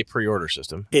 not a pre-order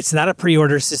system. It's not a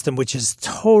pre-order system, which is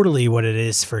totally what it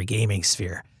is for Gaming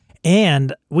Sphere.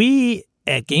 And we,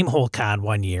 at Gamehole Con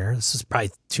one year, this was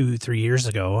probably 2-3 years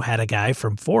ago, had a guy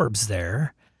from Forbes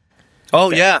there.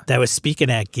 Oh, yeah. That was speaking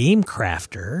at Game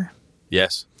Crafter.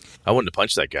 Yes. I wanted to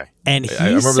punch that guy. And I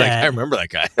remember that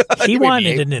guy. He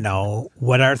wanted to know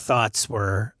what our thoughts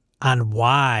were on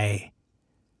why,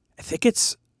 I think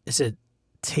is it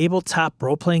tabletop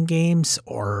role-playing games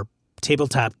or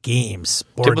tabletop games?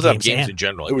 Tabletop games in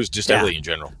general. It was just heavily in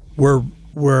general.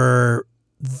 Were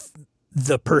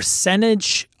the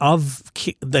percentage of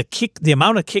the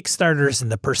amount of Kickstarters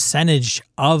and the percentage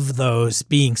of those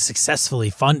being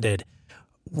successfully funded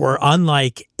were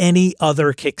unlike any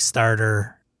other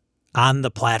Kickstarter on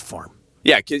the platform.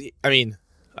 Yeah, because I mean,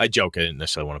 I joke. I didn't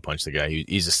necessarily want to punch the guy.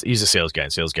 He's a sales guy,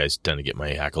 and sales guys tend to get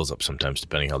my hackles up sometimes,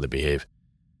 depending how they behave.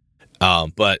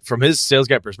 But from his sales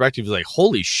guy perspective, he's like,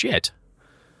 "Holy shit!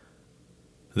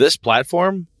 This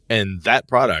platform and that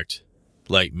product,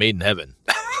 like made in heaven."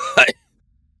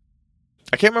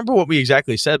 I can't remember what we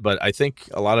exactly said, but I think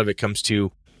a lot of it comes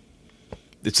to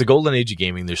it's the golden age of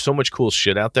gaming. There's so much cool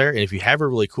shit out there, and if you have a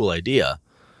really cool idea,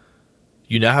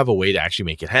 you now have a way to actually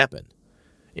make it happen.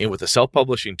 And with the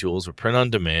self-publishing tools, with print on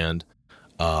demand,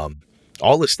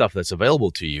 all this stuff that's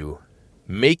available to you,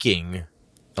 making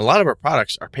a lot of our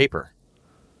products are paper.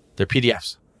 They're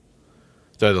PDFs.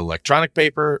 They're the electronic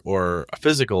paper or a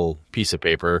physical piece of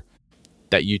paper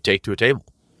that you take to a table,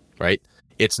 right?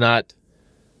 It's not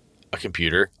a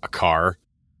computer, a car,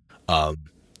 a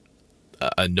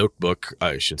notebook.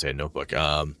 I shouldn't say a notebook.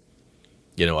 A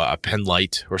pen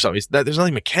light or something. There's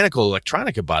nothing mechanical,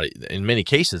 electronic about it. In many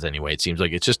cases, anyway, it seems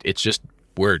like it's just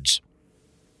words.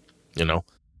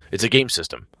 It's a game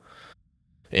system,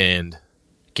 and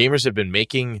gamers have been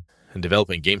making and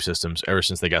developing game systems ever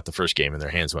since they got the first game in their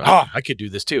hands. Went, I could do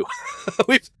this too.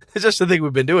 It's just the thing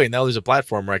we've been doing. Now there's a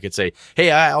platform where I could say,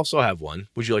 hey, I also have one.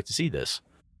 Would you like to see this?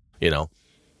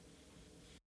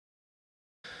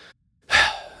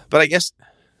 But I guess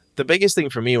the biggest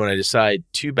thing for me when I decide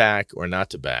to back or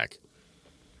not to back,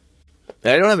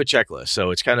 and I don't have a checklist. So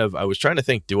it's kind of, I was trying to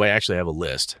think, do I actually have a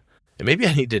list? And maybe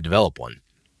I need to develop one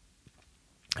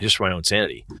just for my own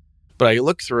sanity. But I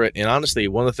look through it, and honestly,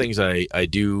 one of the things I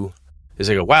do is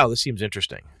I go, wow, this seems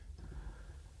interesting.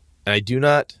 And I do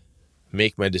not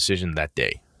make my decision that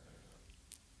day.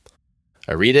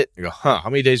 I read it, I go, how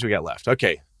many days we got left?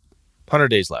 Okay, 100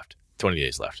 days left, 20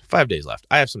 days left, 5 days left.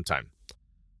 I have some time.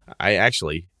 I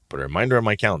actually put a reminder on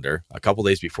my calendar a couple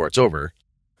days before it's over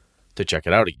to check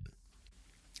it out again.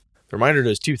 The reminder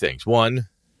does two things. One,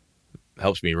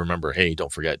 helps me remember, hey,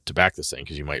 don't forget to back this thing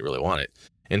because you might really want it.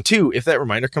 And two, if that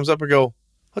reminder comes up, I go,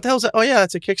 what the hell is that? Oh, yeah,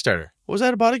 that's a Kickstarter. What was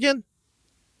that about again?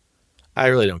 I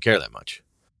really don't care that much.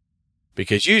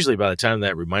 Because usually by the time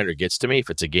that reminder gets to me, if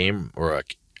it's a game or a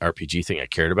RPG thing I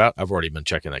cared about, I've already been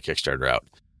checking that Kickstarter out,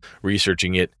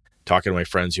 researching it, talking to my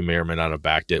friends who may or may not have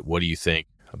backed it. What do you think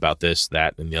about this,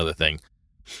 that, and the other thing?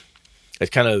 It's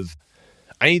kind of,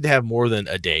 I need to have more than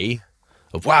a day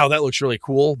of, wow, that looks really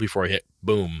cool before I hit,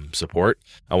 boom, support.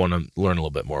 I want to learn a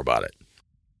little bit more about it.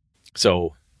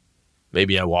 So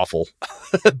maybe I waffle,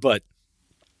 but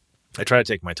I try to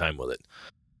take my time with it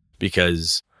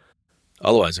because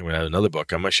otherwise I'm going to have another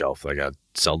book on my shelf that I got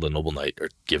to sell to Noble Knight or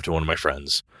give to one of my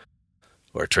friends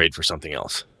or trade for something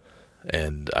else.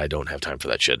 And I don't have time for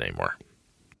that shit anymore.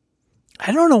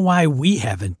 I don't know why we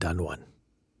haven't done one.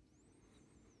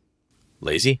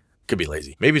 Lazy? Could be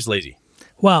lazy. Maybe it's lazy.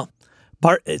 Well,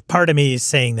 part of me is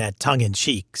saying that tongue in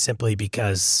cheek simply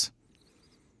because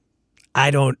I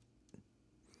don't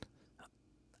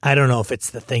know if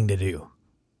it's the thing to do.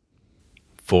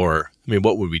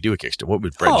 What would we do a Kickstarter? What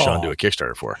would Brett and Sean do a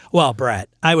Kickstarter for? Well, Brett,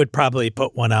 I would probably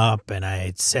put one up and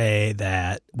I'd say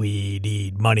that we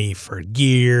need money for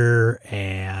gear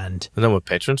and... And then what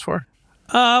patrons for?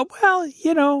 Well,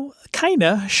 kind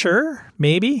of, sure,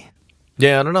 maybe.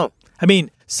 Yeah, I don't know. I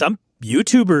mean, some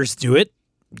YouTubers do it.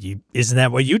 Isn't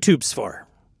that what YouTube's for?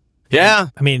 Yeah.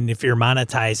 I mean, if you're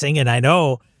monetizing, and I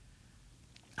know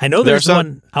there's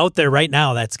one out there right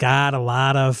now that's got a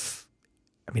lot of,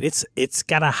 I mean, it's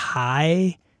got a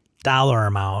high dollar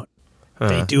amount.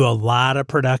 They do a lot of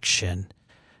production,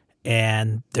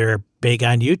 and they're big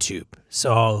on YouTube.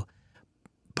 So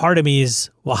part of me is,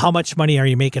 well, how much money are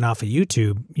you making off of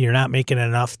YouTube? You're not making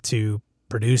enough to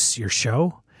produce your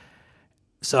show.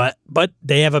 So, but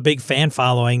they have a big fan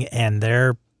following, and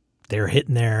they're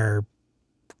hitting their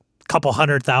couple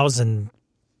 100,000.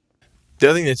 The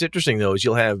other thing that's interesting, though, is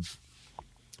you'll have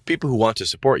people who want to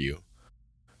support you,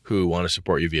 who want to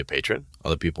support you via Patreon.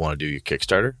 Other people want to do your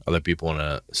Kickstarter. Other people want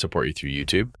to support you through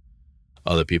YouTube.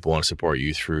 Other people want to support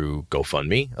you through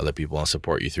GoFundMe. Other people want to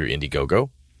support you through Indiegogo.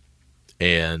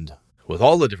 And with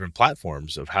all the different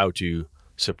platforms of how to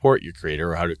support your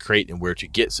creator or how to create and where to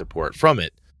get support from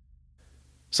it,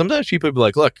 sometimes people will be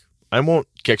like, look, I won't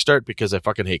Kickstart because I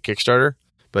fucking hate Kickstarter.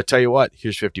 But tell you what,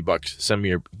 here's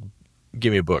 $50.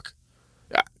 Give me a book.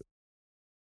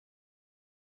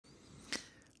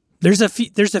 There's a few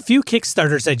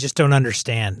Kickstarters I just don't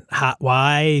understand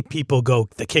why people go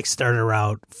the Kickstarter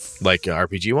route. Like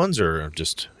RPG ones or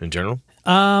just in general?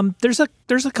 There's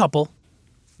a couple.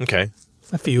 Okay.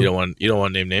 A few. You don't want to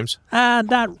name names?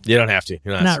 Not. You don't have to.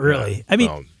 Not really. I mean,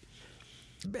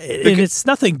 and it's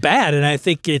nothing bad, and I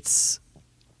think this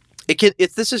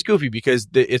is goofy because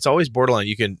it's always borderline.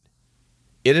 You can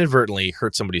inadvertently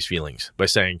hurt somebody's feelings by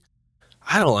saying,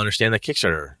 I don't understand that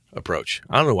Kickstarter approach.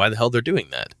 I don't know why the hell they're doing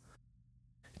that.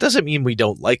 It doesn't mean we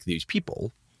don't like these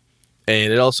people.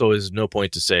 And it also is no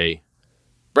point to say,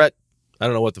 Brett, I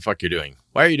don't know what the fuck you're doing.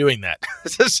 Why are you doing that?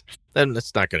 Then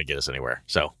that's not going to get us anywhere.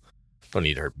 So don't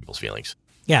need to hurt people's feelings.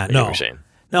 Yeah, no.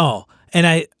 No.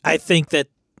 And I think that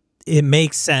it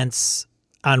makes sense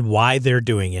on why they're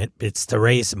doing it. It's to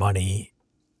raise money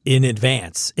in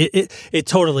advance. It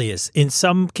totally is. In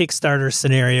some Kickstarter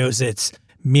scenarios, it's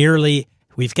merely,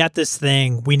 we've got this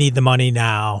thing, we need the money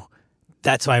now.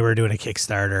 That's why we're doing a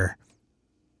Kickstarter.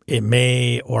 It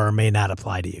may or may not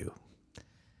apply to you.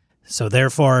 So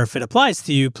therefore, if it applies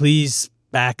to you, please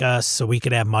back us so we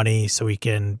can have money, so we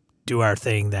can do our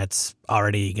thing that's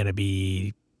already going to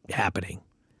be happening.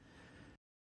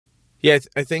 Yeah,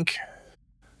 I think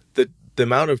the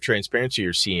amount of transparency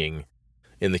you're seeing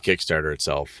in the Kickstarter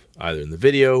itself, either in the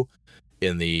video,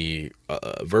 in the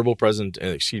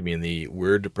in the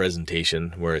word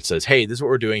presentation where it says, hey, this is what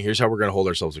we're doing. Here's how we're going to hold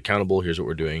ourselves accountable. Here's what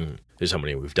we're doing. Here's how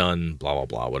many we've done, blah, blah,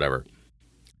 blah, whatever.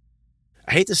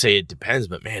 I hate to say it depends,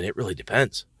 but man, it really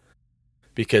depends.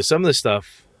 Because some of the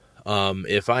stuff,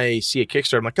 if I see a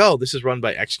Kickstarter, I'm like, oh, this is run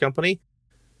by X company.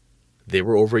 They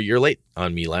were over a year late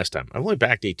on me last time. I've only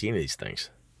backed 18 of these things.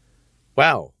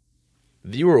 Wow.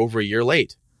 You were over a year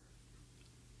late.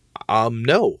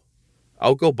 No.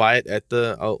 I'll go buy it at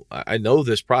I know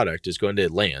this product is going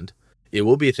to land. It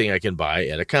will be a thing I can buy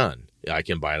at a con. I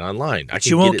can buy it online. But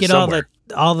you won't get all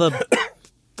the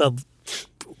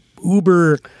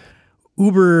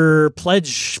Uber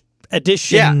pledge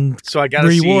edition so I gotta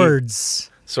rewards.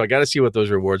 So I got to see what those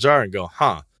rewards are and go,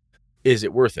 is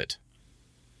it worth it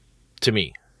to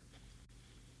me?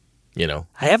 You know,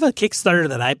 I have a Kickstarter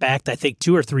that I backed, I think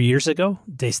 2 or 3 years ago.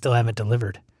 They still haven't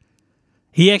delivered.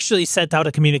 He actually sent out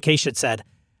a communication, said,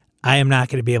 I am not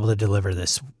going to be able to deliver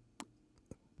this,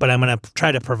 but I'm going to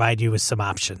try to provide you with some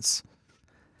options.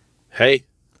 Hey.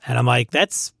 And I'm like,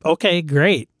 that's okay,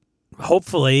 great.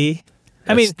 Hopefully.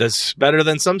 That's better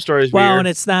than some stories well, we hear. And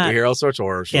it's not. We hear all sorts of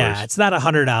horror stories. Yeah, it's not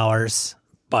 $100.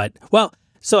 But,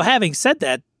 so having said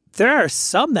that, there are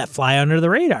some that fly under the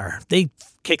radar. They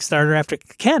Kickstarter after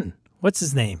Ken. What's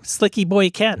his name? Slicky Boy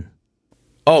Ken.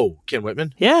 Oh, Ken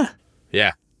Whitman? Yeah.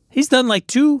 Yeah. He's done like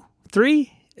 2,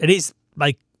 3, and he's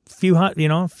like few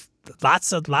hundred,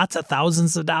 lots of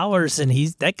thousands of dollars, and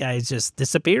that guy just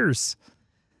disappears.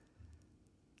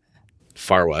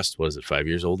 Far West, what is it, 5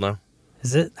 years old now?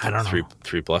 Is it? I don't know.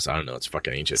 3 plus? I don't know. It's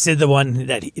fucking ancient. Is it the one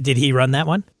did he run that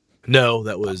one? No,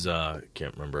 that was,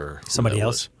 can't remember. Somebody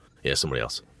else? Yeah, somebody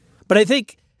else. But I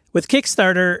think with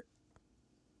Kickstarter,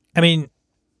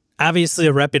 obviously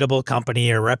a reputable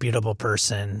company or a reputable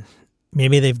person,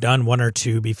 maybe they've done 1 or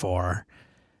 2 before.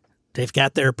 They've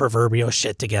got their proverbial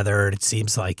shit together. It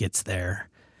seems like it's there.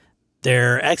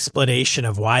 Their explanation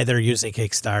of why they're using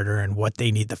Kickstarter and what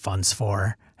they need the funds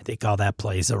for, I think all that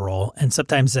plays a role. And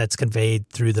sometimes that's conveyed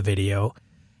through the video.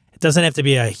 It doesn't have to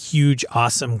be a huge,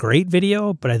 awesome, great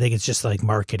video, but I think it's just like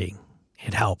marketing.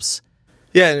 It helps.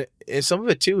 Yeah, and some of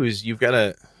it too is you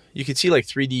can see like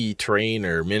 3D terrain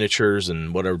or miniatures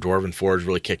and whatever, Dwarven Forge,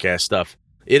 really kick-ass stuff.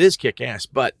 It is kick-ass,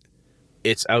 but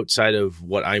it's outside of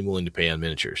what I'm willing to pay on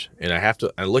miniatures. And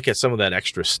I look at some of that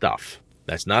extra stuff.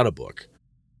 That's not a book.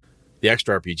 The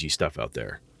extra RPG stuff out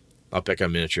there. I'll pick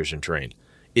on miniatures and terrain.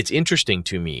 It's interesting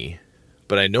to me,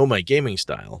 but I know my gaming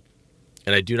style,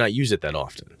 and I do not use it that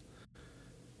often.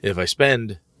 If I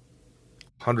spend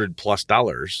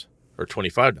 $100+ or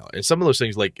 $25, and some of those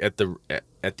things, like at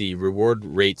the reward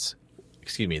rates,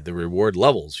 the reward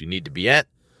levels you need to be at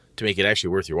to make it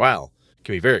actually worth your while,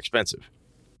 can be very expensive.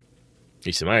 At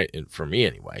least for me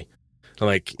anyway. I'm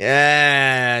like,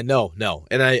 no.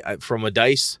 And I from a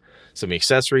dice, some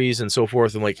accessories and so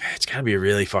forth, I'm like, it's gotta be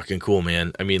really fucking cool,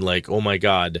 man. Oh my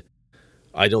God,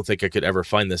 I don't think I could ever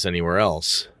find this anywhere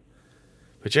else.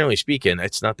 But generally speaking,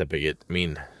 it's not that big.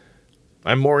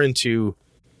 I'm more into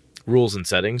rules and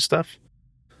settings stuff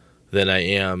than I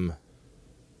am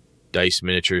dice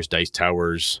miniatures, dice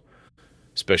towers,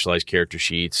 specialized character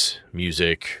sheets,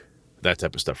 music, that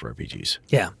type of stuff for RPGs.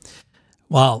 Yeah.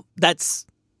 Well,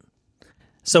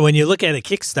 so when you look at a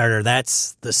Kickstarter,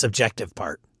 that's the subjective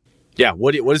part. Yeah.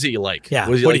 What is it you like? Yeah.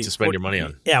 What do you like to spend your money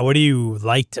on? Yeah. What do you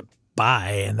like to buy?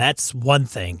 And that's one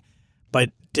thing. But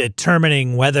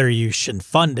determining whether you should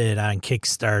fund it on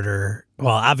Kickstarter,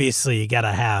 well, obviously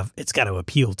it's got to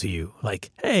appeal to you.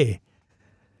 Like, hey,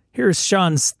 here's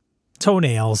Sean's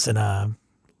toenails in a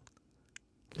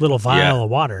little vial of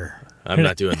water. I'm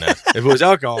not doing that. If it was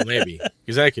alcohol, maybe,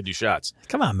 because I could do shots.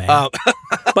 Come on, man.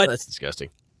 But that's disgusting.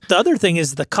 The other thing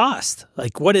is the cost.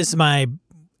 Like, what is my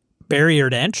barrier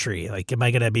to entry? Like, am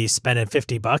I going to be spending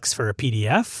 $50 for a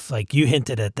PDF? Like, you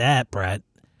hinted at that, Brett.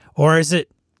 Or is it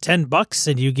 $10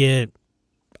 and you get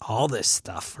all this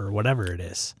stuff or whatever it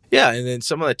is? Yeah, and then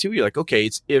some of that too. You're like, okay,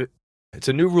 it's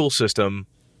a new rule system.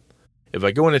 If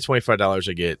I go in at $25,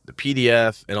 I get the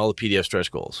PDF and all the PDF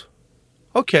stretch goals.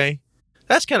 Okay.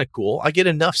 That's kind of cool. I get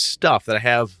enough stuff that I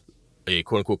have a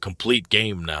quote-unquote complete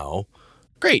game now.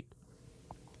 Great.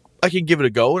 I can give it a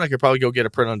go, and I could probably go get a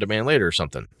print on demand later or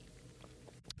something.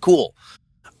 Cool.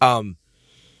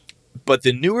 But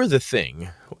the newer the thing,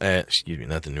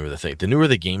 the newer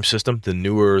the game system, the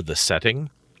newer the setting,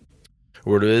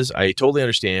 where it is, I totally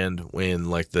understand when,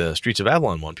 like, the Streets of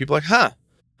Avalon one, people are like,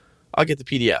 I'll get the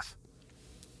PDF.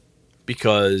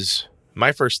 Because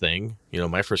my first thing,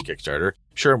 my first Kickstarter,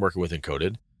 sure, I'm working with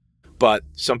Encoded, but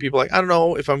some people are like, I don't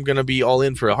know if I'm going to be all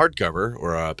in for a hardcover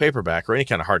or a paperback or any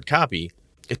kind of hard copy.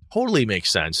 It totally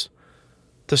makes sense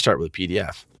to start with a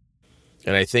PDF.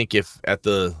 And I think if at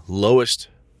the lowest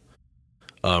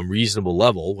reasonable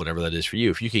level, whatever that is for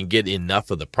you, if you can get enough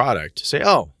of the product to say,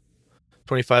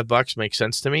 $25 makes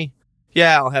sense to me.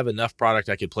 Yeah, I'll have enough product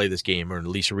I could play this game or at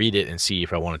least read it and see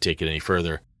if I want to take it any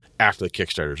further after the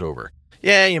Kickstarter's over.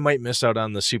 Yeah, you might miss out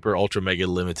on the super ultra mega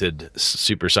limited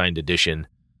super signed edition,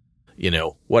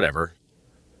 whatever.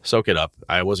 soak it up.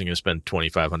 I wasn't going to spend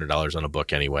 $2,500 on a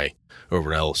book anyway, over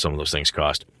what some of those things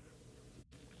cost.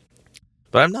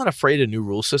 But I'm not afraid of new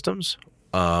rule systems.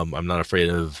 I'm not afraid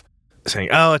of saying,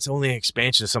 oh, it's only an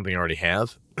expansion of something I already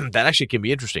have. That actually can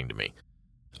be interesting to me.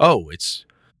 Oh, it's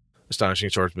Astonishing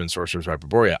Swordsman, Sorcerer's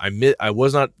Hyperborea. I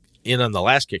was not in on the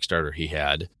last Kickstarter he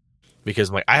had because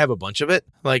I'm like, I have a bunch of it.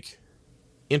 Like,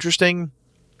 interesting.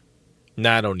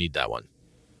 Nah, I don't need that one.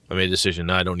 I made a decision.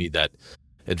 No, I don't need that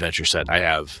adventure set. I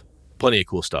have plenty of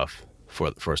cool stuff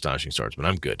for Astonishing Swordsman.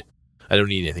 I'm good. I don't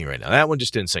need anything right now. That one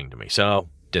just didn't sing to me, so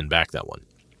didn't back that one.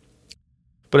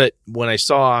 But when I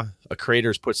saw a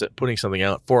creator's putting something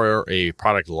out for a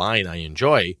product line I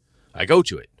enjoy, I go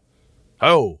to it.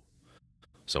 Oh,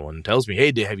 someone tells me,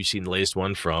 hey, have you seen the latest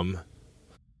one from,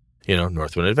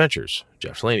 Northwind Adventures,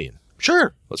 Jeff Flanian?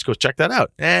 Sure, let's go check that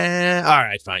out. All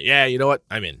right, fine. Yeah, you know what?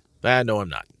 I'm in. No, I'm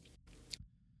not.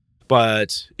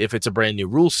 But if it's a brand new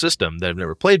rule system that I've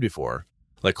never played before,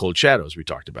 like Cold Shadows we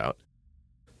talked about,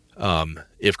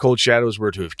 if Cold Shadows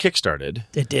were to have kickstarted,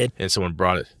 it did, and someone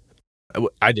brought it,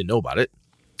 I didn't know about it,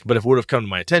 but if it would have come to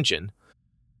my attention,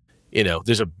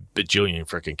 there's a bajillion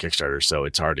freaking Kickstarters, so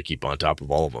it's hard to keep on top of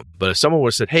all of them. But if someone would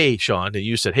have said, hey, Sean, and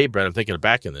you said, hey, Brett, I'm thinking of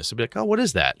backing this, I'd be like, oh, what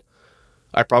is that?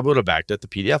 I probably would have backed at the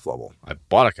PDF level. I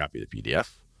bought a copy of the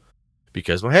PDF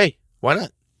because, well, hey, why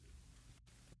not?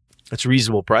 It's a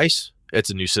reasonable price. It's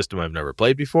a new system I've never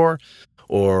played before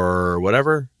or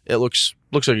whatever. It looks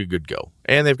like a good go.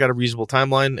 And they've got a reasonable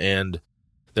timeline, and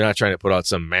they're not trying to put out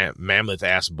some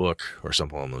mammoth-ass book or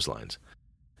something along those lines.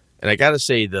 And I got to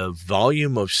say, the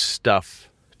volume of stuff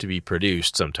to be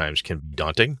produced sometimes can be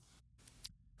daunting.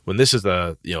 When this is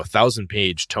a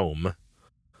 1,000-page tome,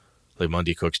 like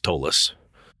Monty Cook's Ptolus,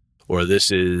 or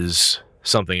this is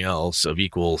something else of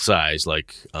equal size,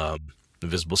 like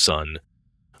Invisible Sun,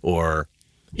 or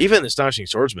even Astonishing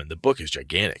Swordsman, the book is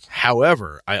gigantic.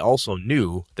 However, I also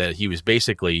knew that he was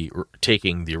basically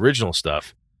taking the original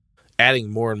stuff,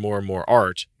 adding more and more and more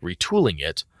art, retooling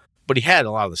it, but he had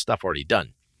a lot of the stuff already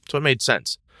done. So it made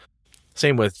sense.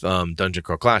 Same with Dungeon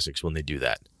Crawl Classics when they do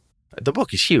that. The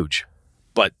book is huge,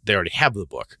 but they already have the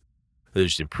book. They're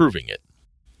just improving it.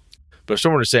 But if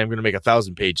someone were to say, I'm going to make a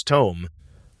 1,000-page tome,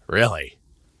 really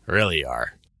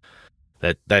are.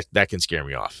 That can scare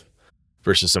me off.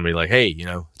 Versus somebody like, hey, it's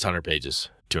 100 pages,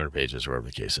 200 pages, whatever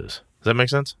the case is. Does that make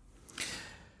sense?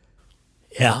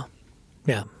 Yeah.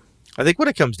 I think what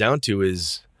it comes down to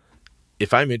is,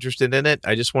 if I'm interested in it,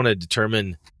 I just want to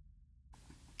determine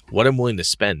what I'm willing to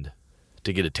spend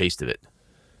to get a taste of it.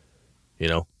 I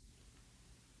don't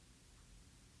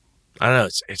know.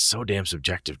 It's so damn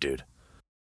subjective, dude.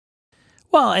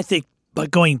 Well, I think, but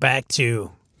going back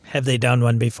to, have they done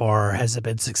one before? Has it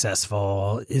been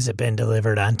successful? Is it been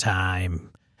delivered on time?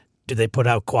 Do they put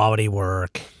out quality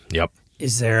work? Yep.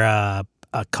 Is there a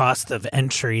cost of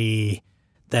entry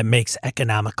that makes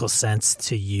economical sense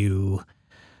to you?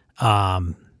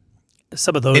 Some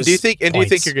of those. And do you think you're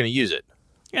going to use it?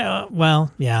 Yeah.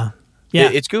 Well, yeah.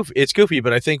 It's goofy,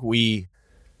 but I think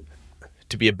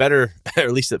to be a better, or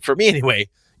at least for me anyway,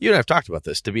 you and I have talked about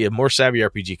this, to be a more savvy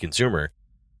RPG consumer,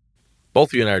 both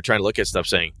of you and I are trying to look at stuff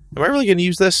saying, am I really going to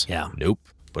use this? Yeah. Nope.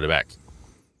 Put it back.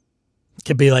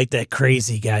 Could be like that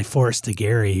crazy guy, Forrest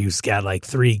Gary, who's got like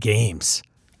 3 games.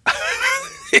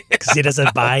 Because he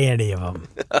doesn't buy any of them.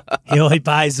 He only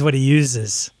buys what he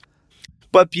uses.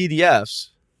 But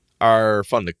PDFs are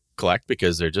fun to collect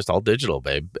because they're just all digital,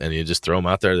 babe. And you just throw them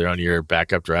out there. They're on your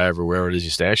backup drive or wherever it is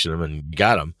you stash them, and you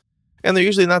got them. And they're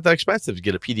usually not that expensive to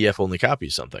get a PDF-only copy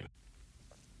of something.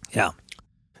 Yeah.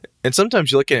 And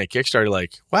sometimes you look at a Kickstarter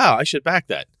like, wow, I should back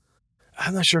that.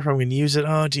 I'm not sure if I'm going to use it.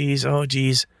 Oh, geez.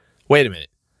 Wait a minute.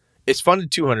 It's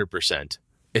funded 200%.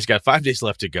 It's got 5 days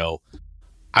left to go.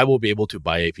 I will be able to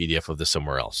buy a PDF of this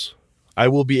somewhere else. I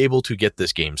will be able to get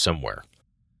this game somewhere.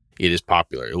 It is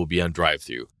popular. It will be on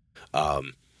drive-thru.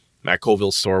 Matt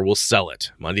Colville's store will sell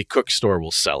it. Monty Cook's store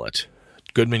will sell it.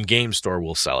 Goodman Games store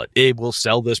will sell it. It will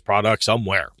sell this product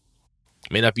somewhere.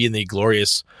 It may not be in the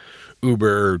glorious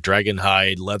Uber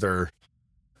Dragonhide leather,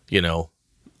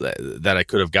 that I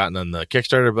could have gotten on the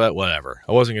Kickstarter, but whatever.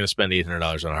 I wasn't going to spend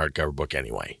 $800 on a hardcover book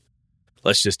anyway.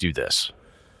 Let's just do this.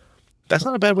 That's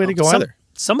not a bad way to go either.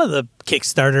 Some of the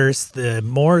Kickstarters, the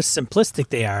more simplistic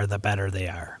they are, the better they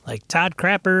are. Like Todd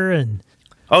Crapper and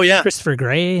Christopher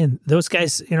Gray and those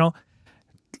guys,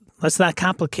 let's not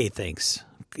complicate things.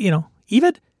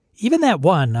 Even that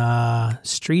one,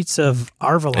 Streets of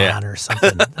Arvalon or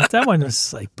something. That one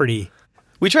was like pretty.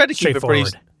 We tried to keep it pretty.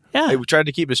 Yeah, we tried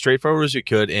to keep it straightforward as we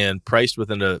could and priced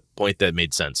within a point that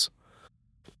made sense.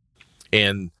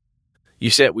 And we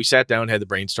sat down, had the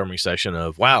brainstorming session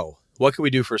of, wow, what could we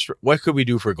do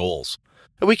for goals?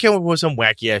 And we came up with some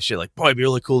wacky ass shit like, boy, it'd be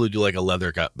really cool to do like a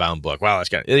leather bound book. Wow, that's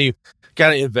kind of, and you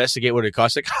kind of investigate what it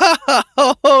costs. Like,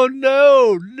 oh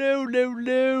no,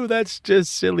 that's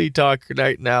just silly talk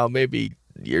right now. Maybe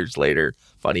years later,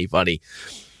 funny.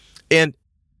 And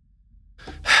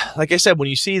like I said, when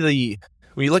you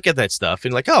look at that stuff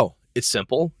and like, oh, it's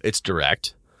simple, it's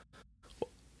direct.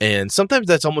 And sometimes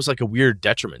that's almost like a weird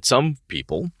detriment. Some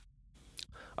people,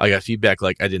 I got feedback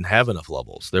like I didn't have enough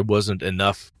levels. There wasn't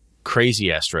enough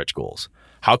crazy ass stretch goals.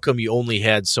 How come you only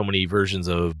had so many versions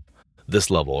of this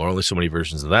level or only so many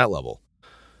versions of that level?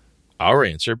 Our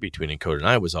answer between Encode and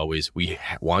I was always, we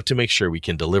want to make sure we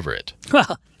can deliver it.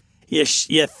 Well, you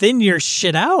thin your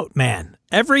shit out, man.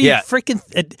 Every freaking,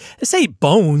 say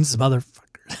bones,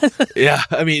 motherfucker. Yeah.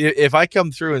 I mean, if I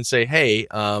come through and say, hey,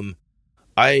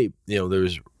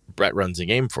 there's Brett runs a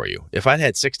game for you. If I'd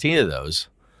had 16 of those,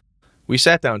 we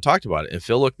sat down and talked about it, and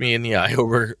Phil looked me in the eye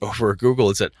over Google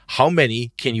and said, how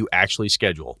many can you actually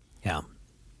schedule? Yeah.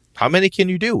 How many can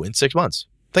you do in 6 months?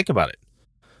 Think about it.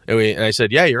 And I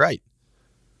said, yeah, you're right.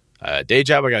 Day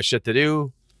job, I got shit to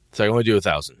do, so I can only do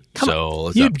 1,000.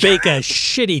 You'd bake a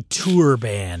shitty tour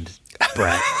band,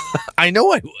 Brett. I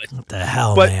know I would. What the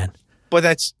hell, man? But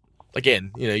that's,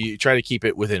 again, you try to keep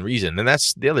it within reason. And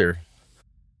that's the other.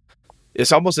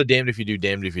 It's almost a damned if you do,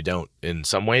 damned if you don't in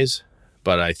some ways.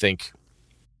 But I think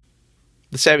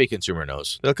the savvy consumer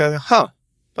knows. They'll go,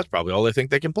 that's probably all they think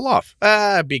they can pull off.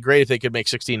 It'd be great if they could make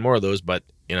 16 more of those, but,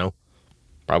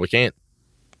 probably can't.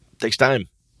 Takes time.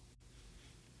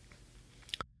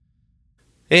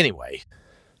 Anyway,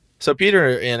 so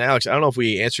Peter and Alex, I don't know if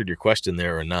we answered your question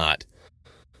there or not,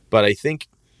 but I think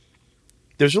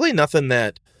there's really nothing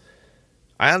that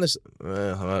how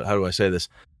do I say this?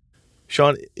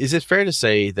 Sean, is it fair to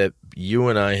say that you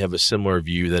and I have a similar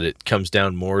view that it comes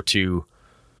down more to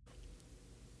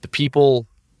the people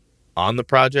on the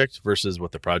project versus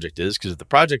what the project is? Because if the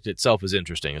project itself is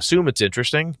interesting, assume it's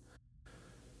interesting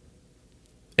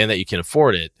and that you can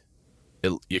afford it.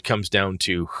 It comes down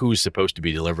to who's supposed to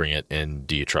be delivering it and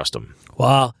do you trust them?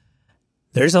 Well,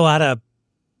 there's a lot of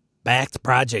backed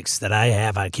projects that I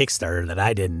have on Kickstarter that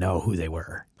I didn't know who they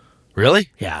were.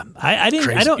 Really? Yeah. I didn't.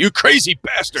 Crazy. I don't. You crazy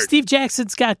bastard. Steve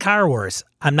Jackson's got Car Wars.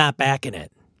 I'm not backing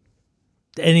it.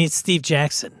 And it's Steve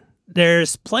Jackson.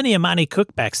 There's plenty of Monty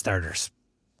Cook backstarters.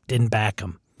 Didn't back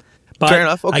him. But fair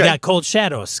enough. Okay. I got Cold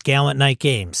Shadows, Gallant Knight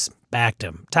Games, backed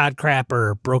him. Todd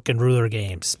Crapper, Broken Ruler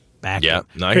Games, backed him.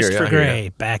 No, I Christopher hear Gray,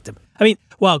 backed him. I mean,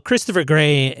 well, Christopher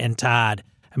Gray and Todd,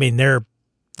 I mean, they're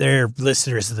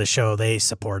listeners of the show. They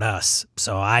support us.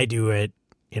 So I do it,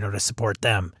 to support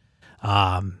them.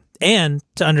 And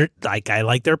I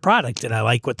like their product and I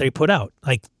like what they put out,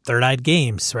 like Third Eyed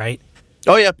Games, right?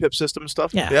 Oh yeah, Pip System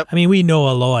stuff. Yeah, yep. I mean we know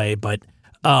Aloy, but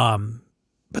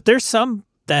there's some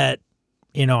that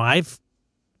I've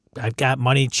got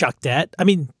money chucked at. I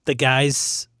mean the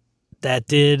guys that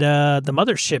did the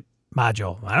Mothership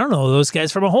module. I don't know those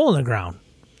guys from a hole in the ground.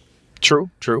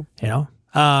 True.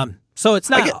 So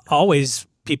it's not always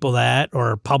people that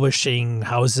or publishing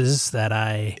houses that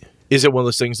I. Is it one of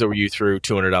those things that where you threw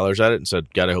 $200 at it and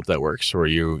said, God, I hope that works? Or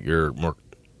you're more,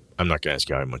 I'm not going to ask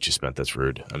you how much you spent. That's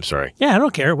rude. I'm sorry. Yeah, I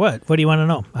don't care. What do you want to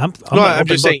know? I'm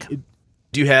just saying,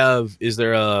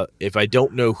 if I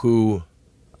don't know who,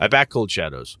 I back Cold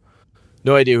Shadows,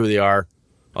 no idea who they are,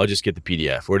 I'll just get the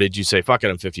PDF. Or did you say, fuck it,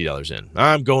 I'm $50 in.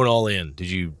 I'm going all in. Do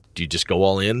you just go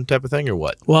all in type of thing or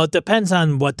what? Well, it depends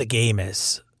on what the game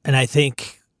is. And I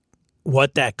think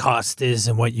what that cost is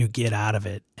and what you get out of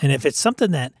it. And if it's something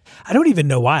that I don't even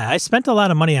know why I spent a lot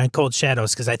of money on Cold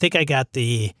Shadows because I think I got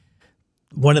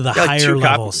one of the higher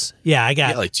levels. Yeah, I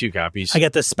got like 2 copies. I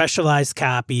got the specialized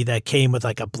copy that came with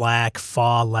like a black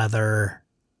fall leather,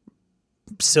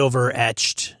 silver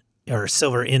etched or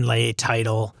silver inlay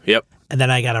title. Yep. And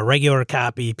then I got a regular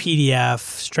copy, PDF,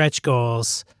 stretch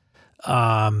goals.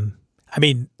 I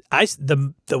mean,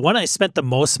 the one I spent the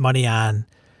most money on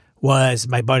was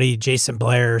my buddy Jason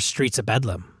Blair's Streets of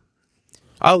Bedlam.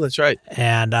 Oh, that's right.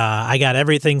 And I got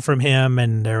everything from him,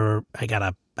 and I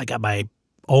got my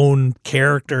own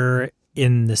character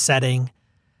in the setting,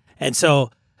 and so,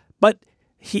 but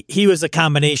he was a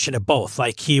combination of both.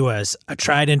 Like he was a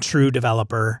tried and true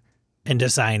developer and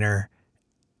designer.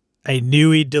 I knew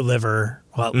he'd deliver.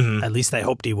 Well, At least I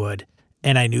hoped he would,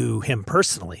 and I knew him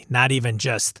personally, not even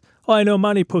just I know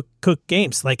Monty Cook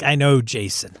Games. Like I know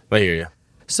Jason. I hear you.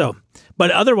 So,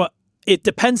 but otherwise, it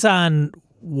depends on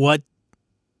what,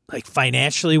 like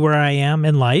financially where I am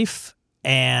in life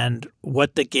and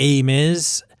what the game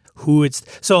is, who it's.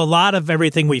 So a lot of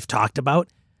everything we've talked about,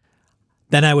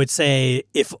 then I would say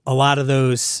if a lot of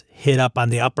those hit up on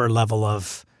the upper level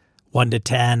of 1 to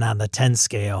 10 on the 10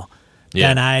 scale,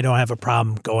 then I don't have a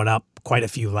problem going up quite a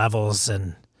few levels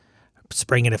and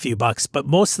springing a few bucks. But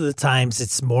most of the times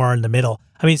it's more in the middle.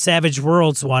 I mean, Savage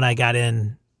Worlds one I got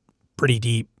in pretty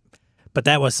deep, but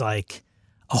that was like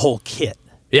a whole kit.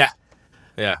 Yeah.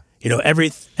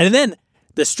 And then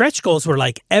the stretch goals were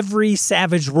like every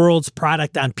Savage Worlds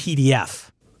product on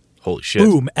PDF. Holy shit.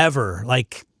 Boom, ever.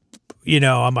 Like,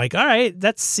 I'm like, all right,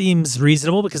 that seems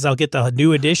reasonable because I'll get the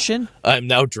new edition. I'm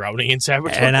now drowning in Savage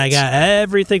Worlds. And I got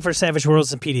everything for Savage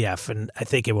Worlds in PDF, and I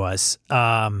think it was.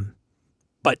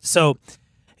 But so,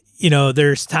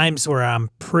 there's times where I'm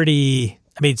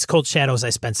it's Cold Shadows, I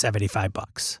spent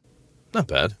 $75. Not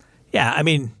bad. Yeah, I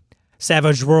mean,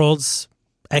 Savage Worlds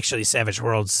Adventure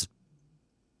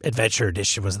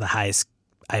Edition was the highest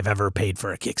I've ever paid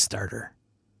for a Kickstarter.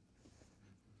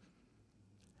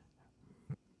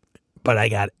 But I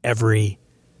got every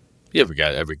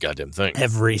goddamn thing.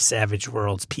 Every Savage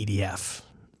Worlds PDF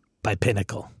by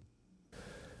Pinnacle.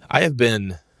 I have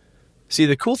been... See,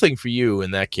 the cool thing for you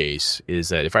in that case is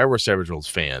that if I were a Savage Worlds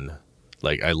fan,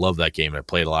 like I love that game and I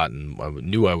played a lot and I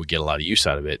knew I would get a lot of use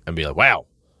out of it, I'd be like, wow,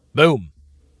 boom,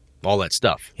 all that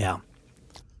stuff. Yeah.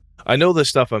 I know the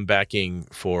stuff I'm backing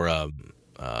for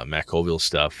Matt Colville's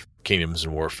stuff, Kingdoms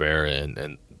and Warfare,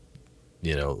 and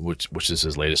which is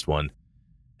his latest one,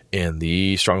 and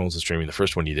the Strongholds of Streaming, the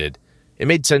first one you did. It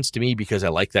made sense to me because I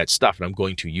like that stuff and I'm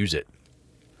going to use it.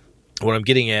 What I'm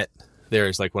getting at there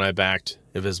is like when I backed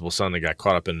Invisible Sun, I got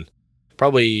caught up in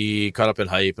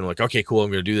hype and like, okay, cool,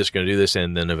 I'm going to do this.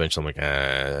 And then eventually I'm like,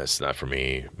 that's not for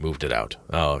me. Moved it out.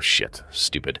 Oh, shit.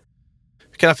 Stupid.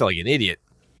 I kind of felt like an idiot.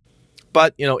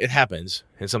 But, it happens.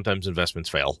 And sometimes investments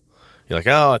fail. You're like,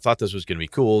 oh, I thought this was going to be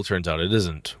cool. Turns out it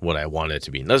isn't what I wanted it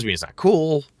to be. Doesn't mean it's not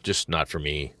cool. Just not for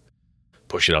me.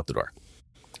 Push it out the door.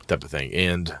 Type of thing.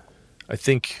 And I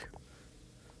think...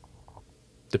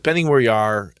 depending where you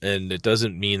are, and it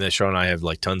doesn't mean that Sean and I have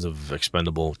like tons of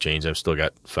expendable change. I've still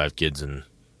got 5 kids and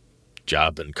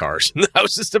job and cars and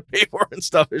houses to pay for and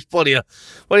stuff. There's plenty of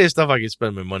stuff I can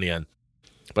spend my money on.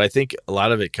 But I think a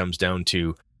lot of it comes down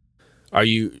to, are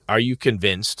you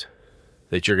convinced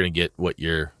that you're going to get what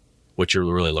you're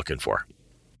really looking for?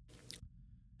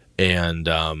 And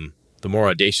the more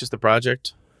audacious the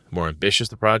project, the more ambitious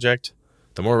the project,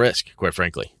 the more risk, quite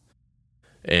frankly.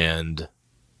 And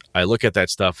I look at that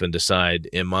stuff and decide,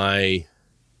 a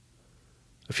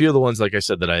few of the ones, like I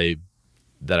said, that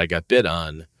I got bid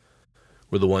on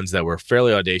were the ones that were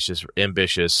fairly audacious,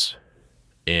 ambitious,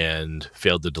 and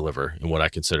failed to deliver in what I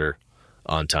consider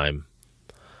on time,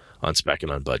 on spec,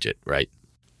 and on budget, right?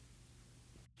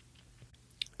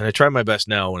 And I try my best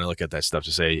now when I look at that stuff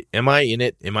to say, am I in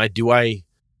it?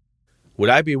 Would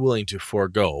I be willing to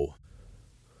forego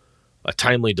a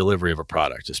timely delivery of a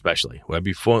product, especially? Would I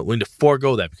be willing to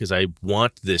forego that because I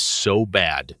want this so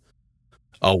bad,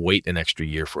 I'll wait an extra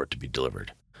year for it to be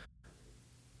delivered?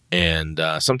 And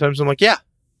sometimes I'm like, yeah.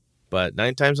 But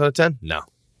 9 times out of 10, no.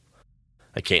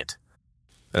 I can't.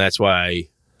 And that's why,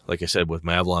 like I said, with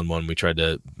my Avalon one, we tried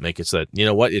to make it so that, you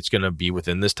know what, it's going to be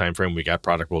within this time frame. We got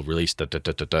product we'll release,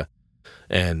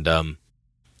 And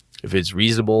if it's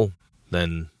reasonable,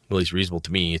 then at least reasonable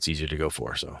to me, it's easier to go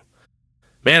for. So,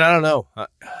 man, I don't know. I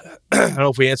don't know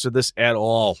if we answered this at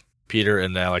all, Peter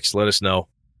and Alex. Let us know.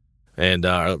 And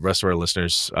the rest of our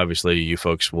listeners, obviously, you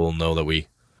folks will know that we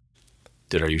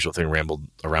did our usual thing, rambled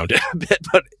around it a bit.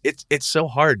 But it's so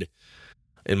hard,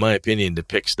 in my opinion, to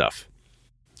pick stuff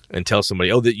and tell somebody,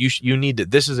 oh, that you need to,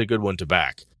 this is a good one to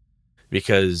back,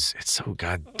 because it's so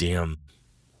goddamn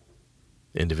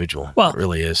individual. Well, it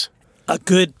really is. A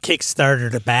good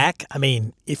Kickstarter to back. I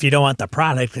mean, if you don't want the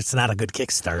product, it's not a good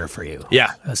Kickstarter for you.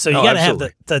 Yeah. So you got to have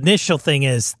the initial thing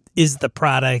is the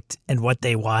product and what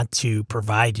they want to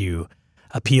provide you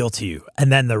appeal to you. And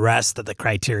then the rest of the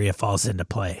criteria falls into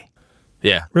play.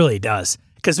 Yeah. Really does.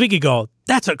 Because we could go,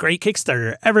 that's a great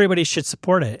Kickstarter. Everybody should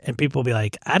support it. And people will be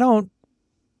like, I don't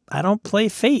play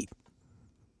Fate.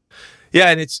 Yeah,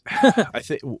 and it's I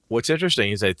think what's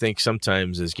interesting is I think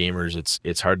sometimes as gamers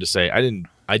it's hard to say I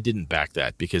didn't back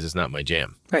that because it's not my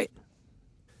jam. Right.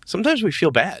 Sometimes we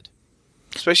feel bad,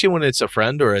 especially when it's a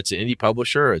friend or it's an indie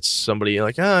publisher or it's somebody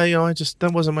like,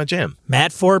 that wasn't my jam.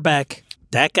 Matt Forbeck,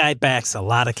 that guy backs a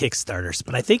lot of Kickstarters,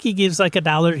 but I think he gives like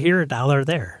 $1 here, $1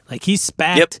 there. Like he's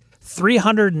backed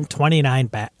 329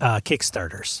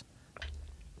 Kickstarters.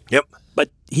 Yep. But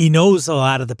he knows a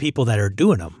lot of the people that are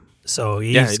doing them. So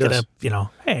he's going to,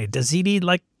 hey, does he need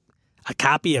like a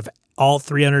copy of all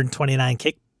 329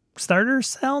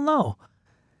 Kickstarters? Hell no.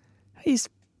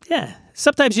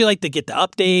 Sometimes you like to get the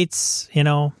updates,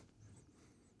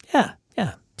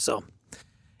 Yeah. So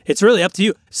it's really up to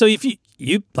you. So if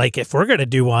you like if we're gonna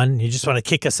do one, you just want to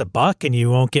kick us $1 and you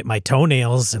won't get my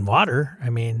toenails in water. I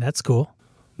mean, that's cool.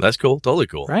 That's cool. Totally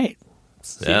cool. Right.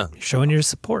 So Yeah. you're showing your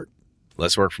support.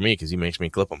 Less work for me because he makes me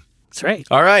clip them. That's right.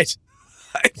 All right.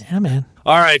 Yeah, man.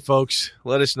 All right, folks.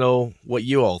 Let us know what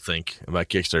you all think about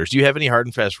Kickstarters. Do you have any hard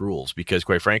and fast rules? Because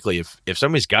quite frankly, if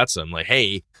somebody's got some, like,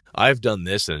 hey, I've done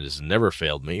this and it's never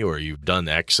failed me, or you've done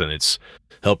X and it's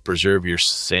helped preserve your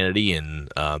sanity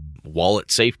and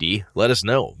wallet safety, let us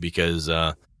know. Because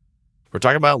we're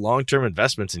talking about long-term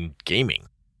investments in gaming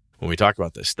when we talk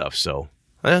about this stuff. So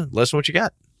let us know what you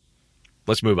got.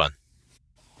 Let's move on.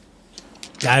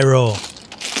 Die roll.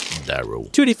 That rule.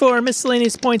 2D4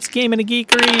 miscellaneous points, game and a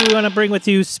geekery. We want to bring with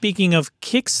you, speaking of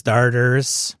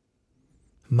Kickstarters,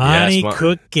 Monty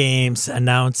Cook Games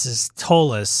announces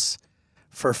Ptolus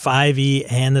for 5e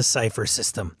and the Cypher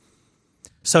system.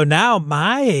 So now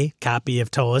my copy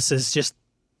of Ptolus is just,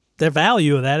 the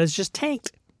value of that is just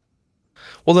tanked.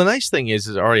 Well, the nice thing is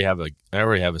I already have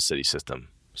a city system.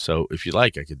 So if you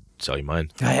like, I could sell you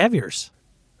mine. I have yours.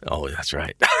 Oh, that's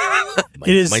right.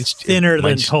 It is thinner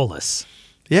than Ptolus.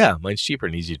 Yeah, mine's cheaper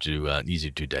and easier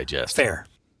to digest. Fair.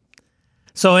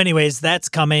 So, anyways, that's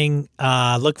coming.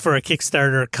 Look for a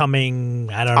Kickstarter coming.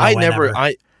 I don't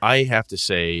know. I have to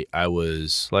say, I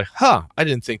was like, I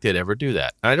didn't think they'd ever do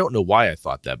that. I don't know why I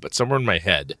thought that, but somewhere in my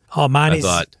head, Monty's,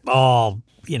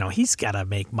 he's got to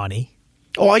make money.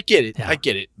 Oh, I get it. Yeah. I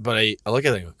get it. But I look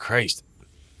at it and go, Christ.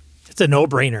 It's a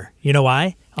no-brainer. You know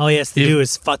why? All he has to do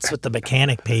is futz with the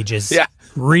mechanic pages, yeah.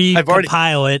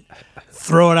 recompile it,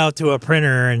 throw it out to a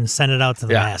printer, and send it out to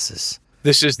the masses.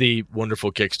 This is the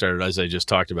wonderful Kickstarter, as I just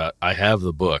talked about. I have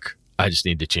the book. I just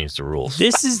need to change the rules.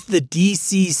 This is the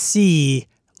DCC.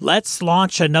 Let's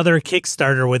launch another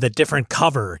Kickstarter with a different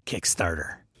cover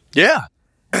Kickstarter. Yeah.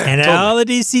 And totally. all the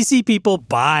DCC people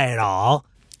buy it all.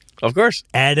 Of course.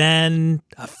 And then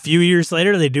a few years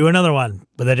later, they do another one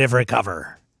with a different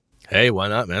cover. Hey, why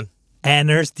not, man? And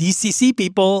there's DCC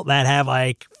people that have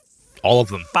like all of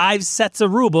them 5 sets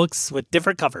of rule books with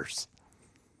different covers.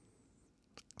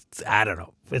 I don't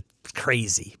know. It's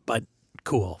crazy, but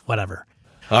cool. Whatever.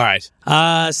 All right.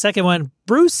 Second one,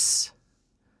 Bruce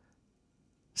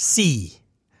C.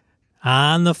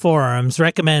 on the forums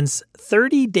recommends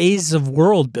 30 Days of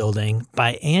World Building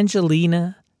by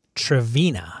Angelina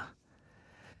Trevina.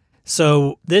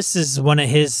 So this is one of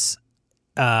his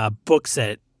books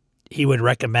that he would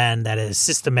recommend that is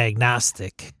system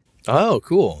agnostic. Oh,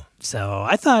 cool. So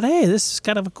I thought, hey, this is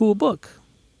kind of a cool book.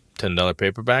 $10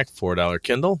 paperback, $4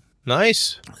 Kindle.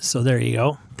 Nice. So there you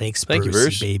go. Thank you,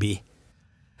 Bruce. Baby.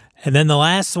 And then the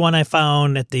last one I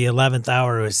found at the 11th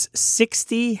hour was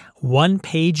 60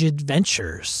 one-page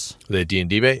adventures. Are they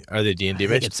D&D? Are they D&D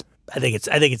based? I think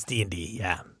it's D&D,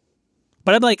 yeah.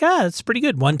 But I'm like, that's pretty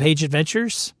good. One-page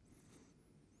adventures.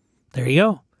 There you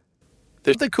go.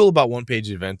 There's something cool about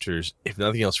one-page adventures, if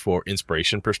nothing else, for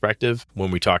inspiration perspective. When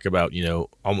we talk about,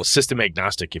 almost system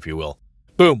agnostic, if you will.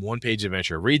 Boom, one-page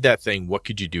adventure. Read that thing. What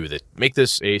could you do with it? Make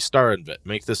this a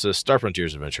make this a Star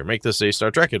Frontiers adventure. Make this a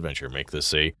Star Trek adventure. Make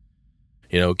this a,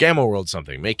 Gamma World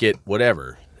something. Make it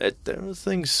whatever. Those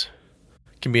things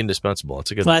can be indispensable. It's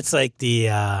a good. Well, that's like the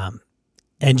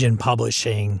Engine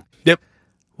Publishing. Yep.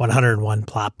 101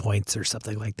 plot points or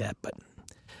something like that. But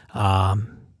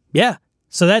yeah.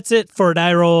 So that's it for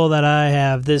Die Roll that I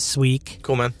have this week.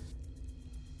 Cool, man.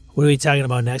 What are we talking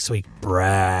about next week,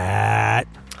 Brad?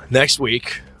 Next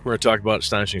week, we're going to talk about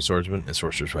Astonishing Swordsman and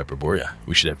Sorcerer's Hyperborea.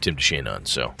 We should have Tim DeShane on,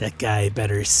 so. That guy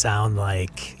better sound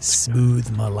like smooth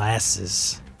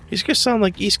molasses. He's going to sound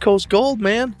like East Coast Gold,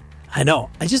 man. I know.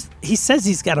 He says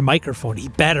he's got a microphone. He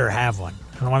better have one.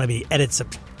 I don't want to be edit some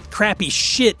crappy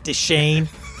shit, DeShane.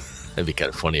 That'd be kind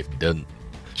of funny if he doesn't.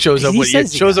 Shows up with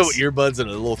earbuds and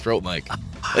a little throat mic.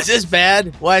 Is this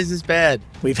bad? Why is this bad?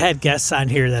 We've had guests on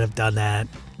here that have done that.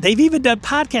 They've even done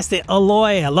podcasting.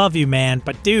 Aloy, I love you, man.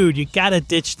 But, dude, you got to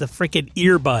ditch the freaking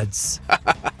earbuds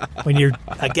when you're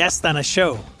a guest on a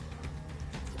show.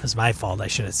 It was my fault. I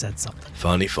should have said something.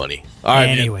 Funny. All right,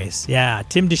 anyways, yeah,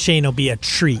 Tim DeShane will be a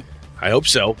treat. I hope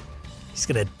so. He's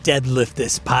going to deadlift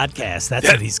this podcast. That's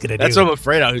what he's going to do. That's what I'm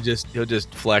afraid of. He'll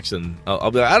just flex, and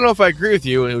I'll be like, I don't know if I agree with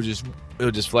you, and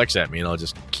he'll just flex at me, and I'll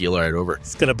just keel right over.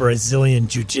 He's going to Brazilian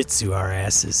jiu-jitsu our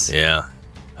asses. Yeah.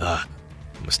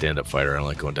 I'm a stand-up fighter. I don't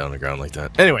like going down on the ground like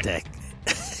that. Anyway.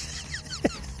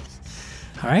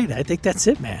 All right. I think that's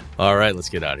it, man. All right. Let's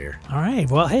get out of here. All right.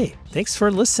 Well, hey, thanks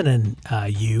for listening,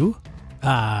 you.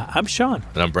 I'm Sean.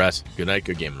 And I'm Brett. Good night.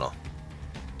 Good game and all.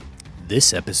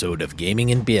 This episode of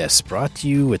Gaming and BS brought to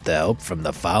you with the help from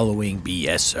the following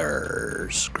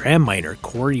BSers. Graham Miner,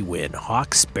 Corey Wynn,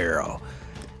 Hawk Sparrow,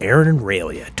 Aaron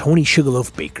Aurelia, Tony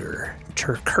Sugarloaf Baker,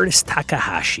 Curtis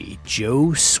Takahashi,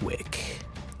 Joe Swick,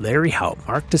 Larry Hout,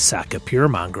 Mark Tasaka, Pure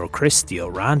Mongrel, Chris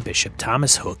Steele, Ron Bishop,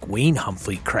 Thomas Hook, Wayne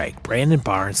Humphrey, Craig, Brandon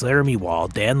Barnes, Laramie Wall,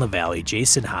 Dan LaValle,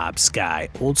 Jason Hobbs, Sky,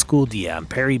 Old School DM,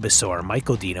 Perry Basor,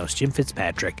 Michael Dinos, Jim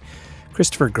Fitzpatrick,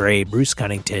 Christopher Gray, Bruce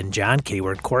Cunnington, John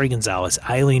Kayward, Corey Gonzalez,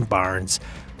 Eileen Barnes,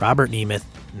 Robert Nemeth,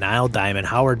 Niall Diamond,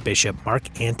 Howard Bishop,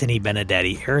 Mark Anthony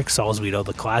Benedetti, Eric Salzweedle,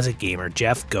 The Closet Gamer,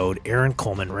 Jeff Goad, Aaron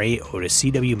Coleman, Ray Otis,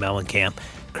 C.W. Mellencamp,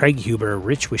 Craig Huber,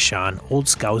 Rich Wishon, Old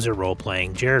Scouser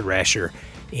Roleplaying, Jared Rasher,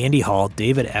 Andy Hall,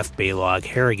 David F. Baylog,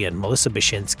 Harrigan, Melissa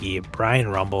Bashinsky, Brian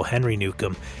Rumble, Henry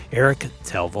Newcomb, Eric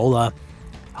Telvola,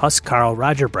 Huss Carl,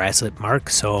 Roger Braslett, Mark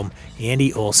Sohm,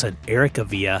 Andy Olson, Eric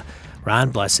Avia,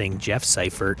 Ron Blessing, Jeff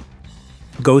Seifert,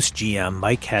 Ghost GM,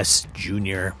 Mike Hess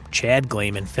Jr., Chad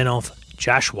Glayman, Finolf,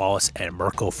 Josh Wallace, and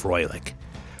Mirko Froelich.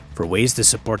 For ways to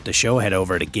support the show, head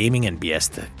over to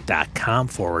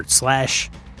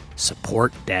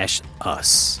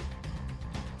gamingandbs.com/support-us.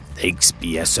 Thanks,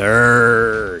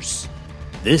 BSers.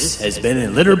 This has been a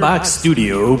Litterbox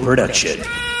Studio production.